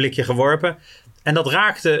colablikje geworpen en dat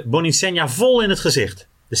raakte Bonisegna vol in het gezicht.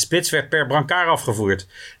 De spits werd per brancard afgevoerd.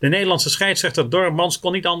 De Nederlandse scheidsrechter Dormans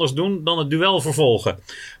kon niet anders doen dan het duel vervolgen.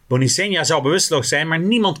 Bonicegna zou bewusteloos zijn, maar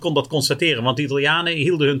niemand kon dat constateren, want de Italianen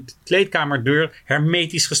hielden hun kleedkamerdeur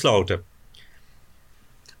hermetisch gesloten.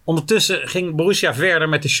 Ondertussen ging Borussia verder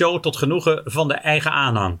met de show tot genoegen van de eigen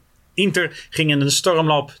aanhang. Inter ging in een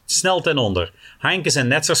stormloop snel ten onder. Heinkes en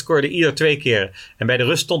Netzer scoorden ieder 2 keer. En bij de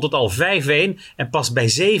rust stond het al 5-1 en pas bij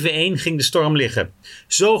 7-1 ging de storm liggen.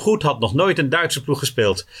 Zo goed had nog nooit een Duitse ploeg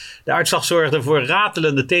gespeeld. De uitslag zorgde voor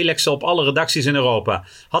ratelende telexen op alle redacties in Europa.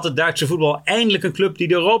 Had het Duitse voetbal eindelijk een club die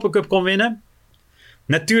de Europa Cup kon winnen?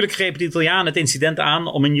 Natuurlijk greep de Italiaan het incident aan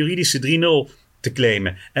om een juridische 3-0 te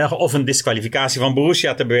claimen. Of een disqualificatie van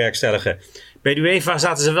Borussia te bewerkstelligen. Bij de UEFA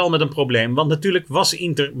zaten ze wel met een probleem, want natuurlijk was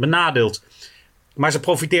Inter benadeeld. Maar ze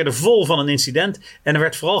profiteerden vol van een incident en er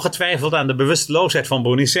werd vooral getwijfeld aan de bewusteloosheid van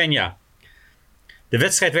Bonicegna. De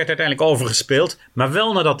wedstrijd werd uiteindelijk overgespeeld, maar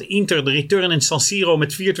wel nadat Inter de return in San Siro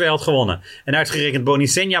met 4-2 had gewonnen. En uitgerekend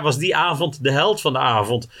Bonicegna was die avond de held van de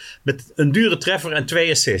avond, met een dure treffer en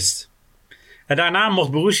 2 assists. En daarna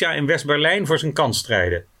mocht Borussia in West-Berlijn voor zijn kans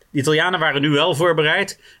strijden. De Italianen waren nu wel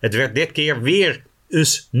voorbereid. Het werd dit keer weer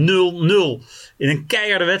eens 0-0 in een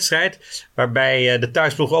keiharde wedstrijd, waarbij de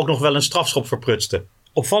thuisploeg ook nog wel een strafschop verprutste.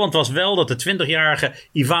 Opvallend was wel dat de 20-jarige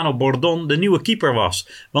Ivano Bordon de nieuwe keeper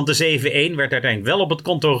was, want de 7-1 werd uiteindelijk wel op het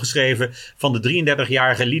konto geschreven van de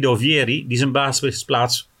 33-jarige Lido Vieri, die zijn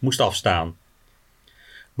basisplaats moest afstaan.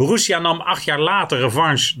 Borussia nam 8 jaar later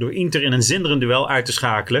revanche door Inter in een zinderend duel uit te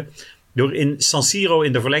schakelen, door in San Siro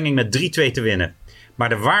in de verlenging met 3-2 te winnen. Maar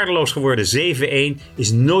de waardeloos geworden 7-1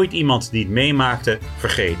 is nooit iemand die het meemaakte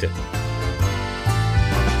vergeten.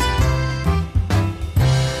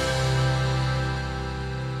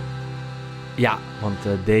 Ja,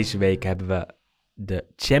 want deze week hebben we de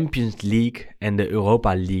Champions League en de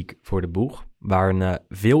Europa League voor de boeg. Waar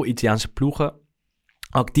veel Italiaanse ploegen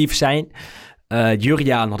actief zijn.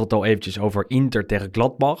 Juriaan had het al eventjes over Inter tegen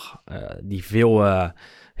Gladbach. Die veel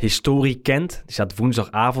historie kent. Die staat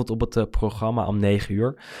woensdagavond op het programma om 9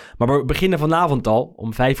 uur. Maar we beginnen vanavond al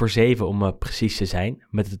om 6:55 om precies te zijn.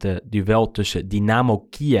 Met het duel tussen Dynamo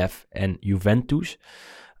Kiev en Juventus.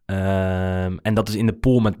 En dat is in de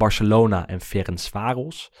pool met Barcelona en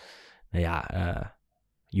Ferencvaros. Nou ja,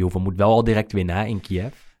 Juve moet wel al direct winnen hè, in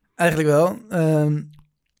Kiev. Eigenlijk wel.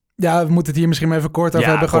 Ja, we moeten het hier misschien maar even kort over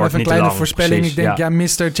hebben. Gewoon even een kleine voorspelling. Precies, ik denk,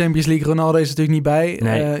 Mr. Champions League Ronaldo is natuurlijk niet bij.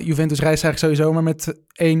 Nee. Juventus reist eigenlijk sowieso maar met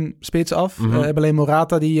 1 spits af. We hebben alleen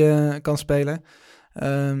Morata die kan spelen.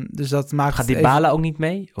 Dus dat maakt Gaat Dybala ook niet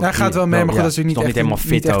mee? Hij gaat wel mee, maar goed, dat is niet niet echt helemaal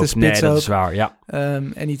fit niet echt ook. een spits Nee, dat ook. is waar, ja.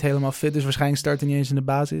 En niet helemaal fit, dus waarschijnlijk start hij niet eens in de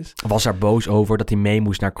basis. Was er boos over dat hij mee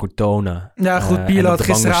moest naar Crotone. Ja, goed, Pirlo had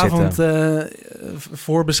gisteravond gisteravond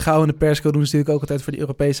voorbeschouwende persco doen ze natuurlijk ook altijd voor die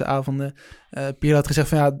Europese avonden. Pirlo had gezegd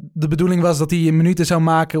van ja, de bedoeling was dat hij minuten zou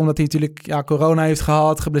maken, omdat hij natuurlijk corona heeft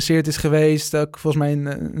gehad, geblesseerd is geweest, ook volgens mij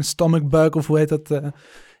een stomachbug of hoe heet dat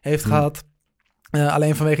heeft gehad.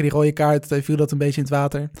 Alleen vanwege die rode kaart viel dat een beetje in het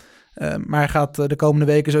water. Maar hij gaat de komende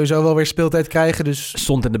weken sowieso wel weer speeltijd krijgen. Dus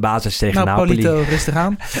stond in de basis tegen Napoli. Polito, rustig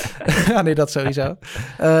aan. Ja, nee, dat sowieso.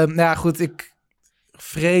 Goed, ik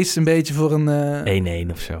vrees een beetje voor een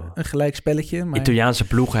 1-1 of zo. Een gelijk spelletje. Maar Italiaanse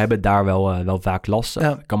ploegen hebben daar wel vaak last.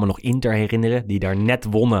 Ja. Ik kan me nog Inter herinneren, die daar net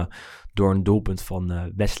wonnen door een doelpunt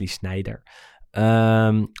van Wesley Sneijder.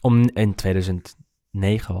 In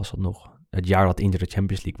 2009 was dat nog. Het jaar dat Inter de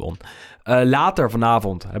Champions League won. Later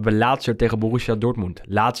vanavond hebben we Lazio tegen Borussia Dortmund.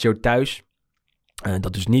 Lazio thuis.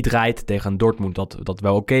 Dat dus niet rijdt tegen een Dortmund dat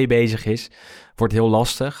wel oké bezig is. Wordt heel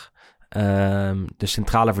lastig. De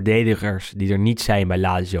centrale verdedigers die er niet zijn bij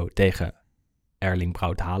Lazio tegen Erling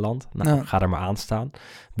Braut Haaland. Ga er maar aan staan.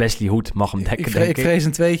 Wesley Hoed mag hem dekken, denk ik. Ik vrees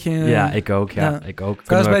een tweetje. Ja, ik ook. Ik ook.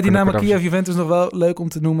 Trouwens, bij Dynamo Kiev Juventus nog wel leuk om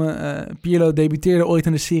te noemen. Pirlo debuteerde ooit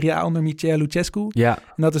in de Serie A onder Mircea Lucescu. Ja.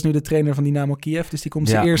 En dat is nu de trainer van Dynamo Kiev. Dus die komt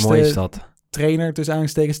zijn eerste trainer tussen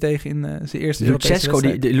aanstekens tegen in zijn eerste Europese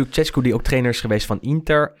wedstrijd. Lucescu die ook trainer is geweest van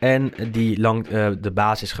Inter. En die lang de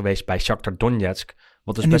baas is geweest bij Shakhtar Donetsk.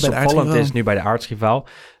 Wat dus best opvallend is nu bij de aartsrivaal.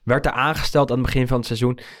 Werd er aangesteld aan het begin van het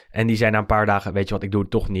seizoen. En die zei na een paar dagen, weet je wat, ik doe het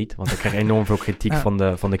toch niet. Want ik kreeg enorm veel kritiek van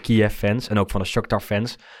de Kiev-fans. En ook van de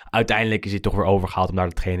Shakhtar-fans. Uiteindelijk is hij toch weer overgehaald om daar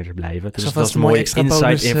de trainer te blijven. Dus dat is mooie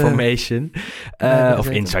inside information. Of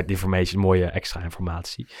inside information, mooie extra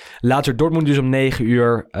informatie. Later Dortmund dus om 9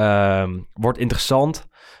 uur. Wordt interessant.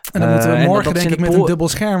 En dan moeten we morgen denk ik met een dubbel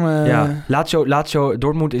scherm... Lazio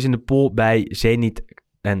Dortmund is in de pool bij Zenit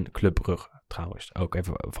en Club Brugge. Trouwens, ook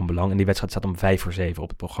even van belang. En die wedstrijd staat om 6:55 op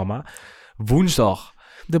het programma. Woensdag.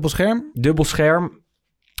 Dubbel scherm.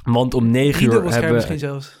 Want om 9 uur hebben we... misschien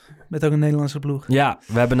zelfs. Met ook een Nederlandse ploeg. Ja,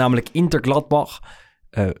 we hebben namelijk Inter Gladbach,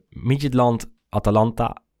 Midtjylland,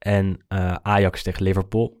 Atalanta En Ajax tegen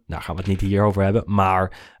Liverpool. Daar gaan we het niet hier over hebben.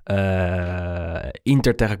 Maar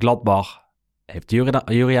Inter tegen Gladbach heeft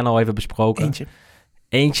Juriaan al even besproken.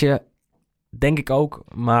 Eentje, denk ik ook.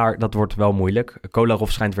 Maar dat wordt wel moeilijk. Kolarov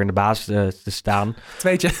schijnt weer in de basis te staan.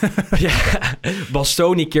 Tweetje. Ja,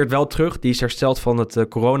 Bastoni keert wel terug. Die is hersteld van het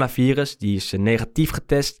coronavirus. Die is negatief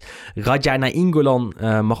getest. Radja Nainggolan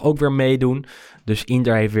mag ook weer meedoen. Dus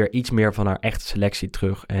Inter heeft weer iets meer van haar echte selectie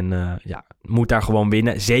terug. En moet daar gewoon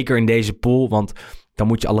winnen. Zeker in deze pool. Want dan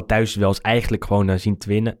moet je alle thuisduels eigenlijk gewoon zien te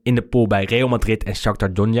winnen. In de pool bij Real Madrid en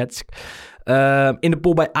Shakhtar Donetsk. In de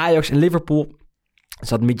pool bij Ajax en Liverpool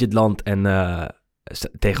zat Midtjylland en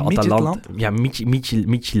tegen Atalanta. Ja,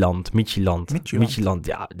 Midtjylland.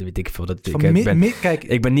 Ja, dat weet ik veel.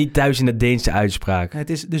 Ik ben niet thuis in de Deense uitspraak. Het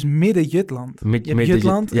is dus Midden-Jutland.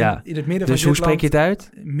 Jutland, ja. In het midden dus van hoe spreek je het uit?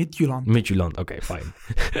 Midtjylland. Oké, fijn.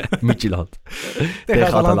 Midtjylland. Tegen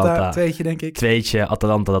Atalanta. Tweetje, denk ik. Tweetje,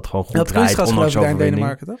 Atalanta dat gewoon goed draait. Dat kunstgras geloof ik daar in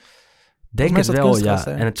Denemarken, toch? Denk het wel, ja.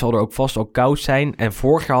 En het zal er ook vast ook koud zijn. En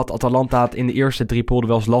vorig jaar had Atalanta het in de eerste 3 poolden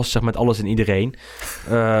wel eens lastig met alles en iedereen.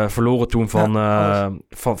 Verloren toen van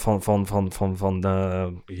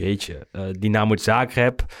Dynamo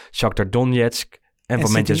Zagreb, Shakhtar Donetsk en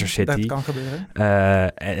van Manchester City. Dat kan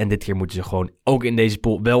gebeuren. En dit keer moeten ze gewoon ook in deze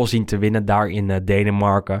pool wel zien te winnen. Daar in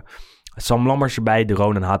Denemarken. Sam Lammers erbij, de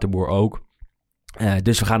Roon en Hatenboer ook.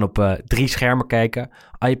 Dus we gaan op 3 schermen kijken.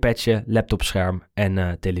 iPadje, laptopscherm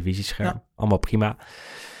en televisiescherm. Ja. Allemaal prima.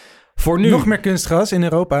 Voor nu... Nog meer kunstgras in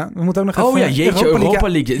Europa. We moeten ook nog even... Europa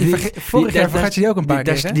League. Vorig jaar vergat je die ook een paar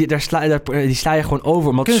keer, die sla je gewoon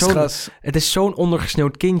over. Kunstgras. Het is zo'n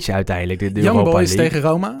ondergesneeuwd kindje uiteindelijk, de Young Europa Boys League. tegen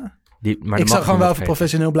Roma. Ik zou gewoon wel even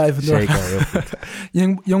professioneel blijven doorgaan. Zeker, heel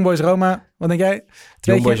goed. Young Boys Roma, wat denk jij?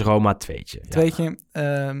 Young Boys Roma, tweetje. Tweetje.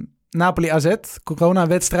 Napoli AZ,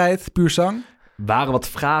 corona-wedstrijd, puur zang. Waren wat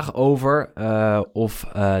vragen over of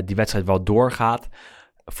die wedstrijd wel doorgaat.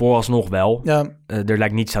 Vooralsnog wel. Ja. Er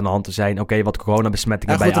lijkt niets aan de hand te zijn. Oké, wat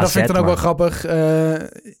coronabesmettingen bij AZ. Dat vind ik dan ook wel grappig.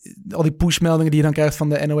 Al die pushmeldingen die je dan krijgt van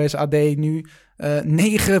de NOS AD nu.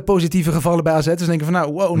 9 positieve gevallen bij AZ. Dus denk je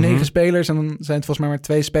van 9 spelers. En dan zijn het volgens mij maar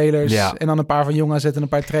 2 spelers. Ja. En dan een paar van jong AZ en een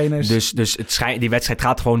paar trainers. Dus die wedstrijd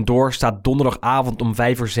gaat gewoon door. Staat donderdagavond om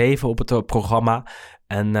 5:07 op het programma.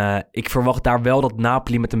 En ik verwacht daar wel dat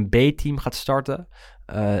Napoli met een B-team gaat starten.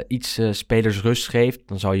 Iets spelers rust geeft.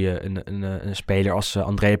 Dan zou je een speler als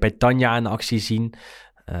Andrea Petagna in actie zien.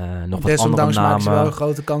 Nog wat andere namen. Is wel een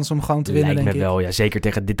grote kans om gewoon te winnen, denk ik. Lijkt me wel, ja. Zeker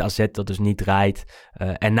tegen dit AZ dat dus niet draait.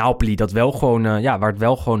 En Napoli dat wel gewoon, waar het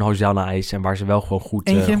wel gewoon Hosanna is. En waar ze wel gewoon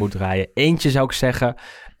goed rijden. Eentje zou ik zeggen.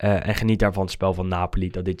 En geniet daarvan het spel van Napoli.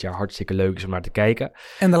 Dat dit jaar hartstikke leuk is om naar te kijken.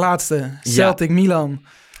 En de laatste, Celtic-Milan.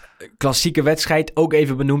 Klassieke wedstrijd, ook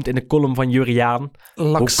even benoemd in de column van Juriaan.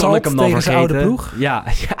 Hoe kan ik hem dan vergeten? Oude ploeg. Ja,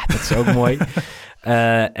 dat is ook mooi.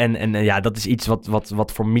 En dat is iets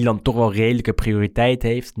wat voor Milan toch wel redelijke prioriteit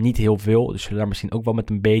heeft. Niet heel veel, dus zullen daar misschien ook wel met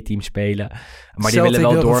een B-team spelen. Maar Celtic die willen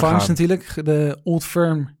wel doorgaan. Celtic natuurlijk, de Old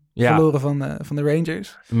Firm verloren van de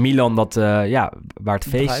Rangers. Milan, waar het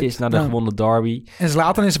feestje is na de gewonnen derby. En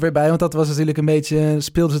Zlatan is er weer bij, want dat was natuurlijk een beetje...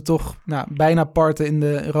 speelden ze toch bijna parten in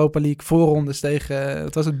de Europa League voorrondes tegen...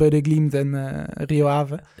 wat was het, Bode Glimt en Rio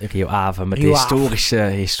Ave. Rio Ave met de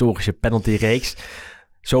historische penaltyreeks.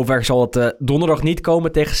 Zover zal het donderdag niet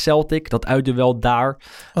komen tegen Celtic. Dat uitduel daar.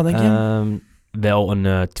 Wat denk je? Wel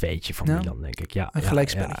een tweetje voor Milan, denk ik. Ja, een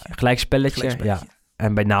gelijkspelletje. Gelijkspelletje, ja.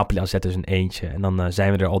 En bij Napoli AZ is een eentje. En dan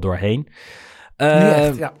zijn we er al doorheen.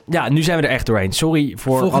 Nu zijn we er echt doorheen. Sorry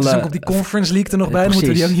voor volgend alle... op die Conference League er nog bij. Dan moeten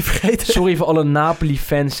we die ook niet vergeten. Sorry voor alle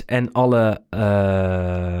Napoli-fans en alle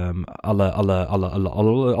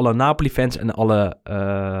Napoli-fans en alle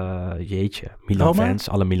Milan-fans.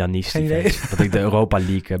 Alle Milanisten-fans. Dat ik de Europa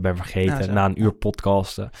League ben vergeten na een uur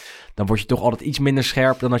podcasten. Dan word je toch altijd iets minder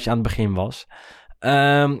scherp dan als je aan het begin was.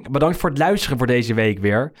 Bedankt voor het luisteren voor deze week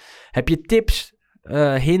weer. Heb je tips,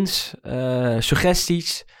 hints,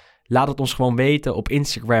 suggesties? Laat het ons gewoon weten op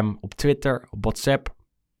Instagram, op Twitter, op WhatsApp.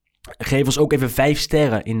 Geef ons ook even 5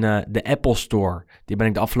 sterren in de Apple Store. Die ben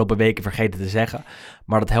ik de afgelopen weken vergeten te zeggen.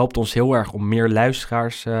 Maar dat helpt ons heel erg om meer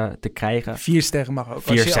luisteraars te krijgen. 4 sterren mag ook.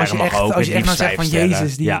 4 sterren mag ook. Als je echt nou zegt van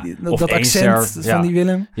Jezus, dat accent van die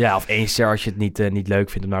Willem. Ja, of 1 ster als je het niet leuk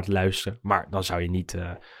vindt om naar te luisteren. Maar dan zou je niet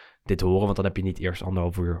dit horen, want dan heb je niet eerst 1,5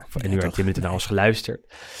 uur of 1 uur en 10 minuten naar ons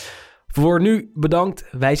geluisterd. Voor nu bedankt.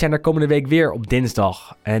 Wij zijn er komende week weer op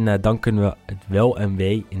dinsdag. En dan kunnen we het wel en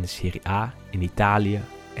wee in de Serie A, in Italië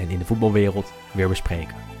en in de voetbalwereld weer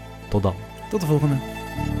bespreken. Tot dan. Tot de volgende.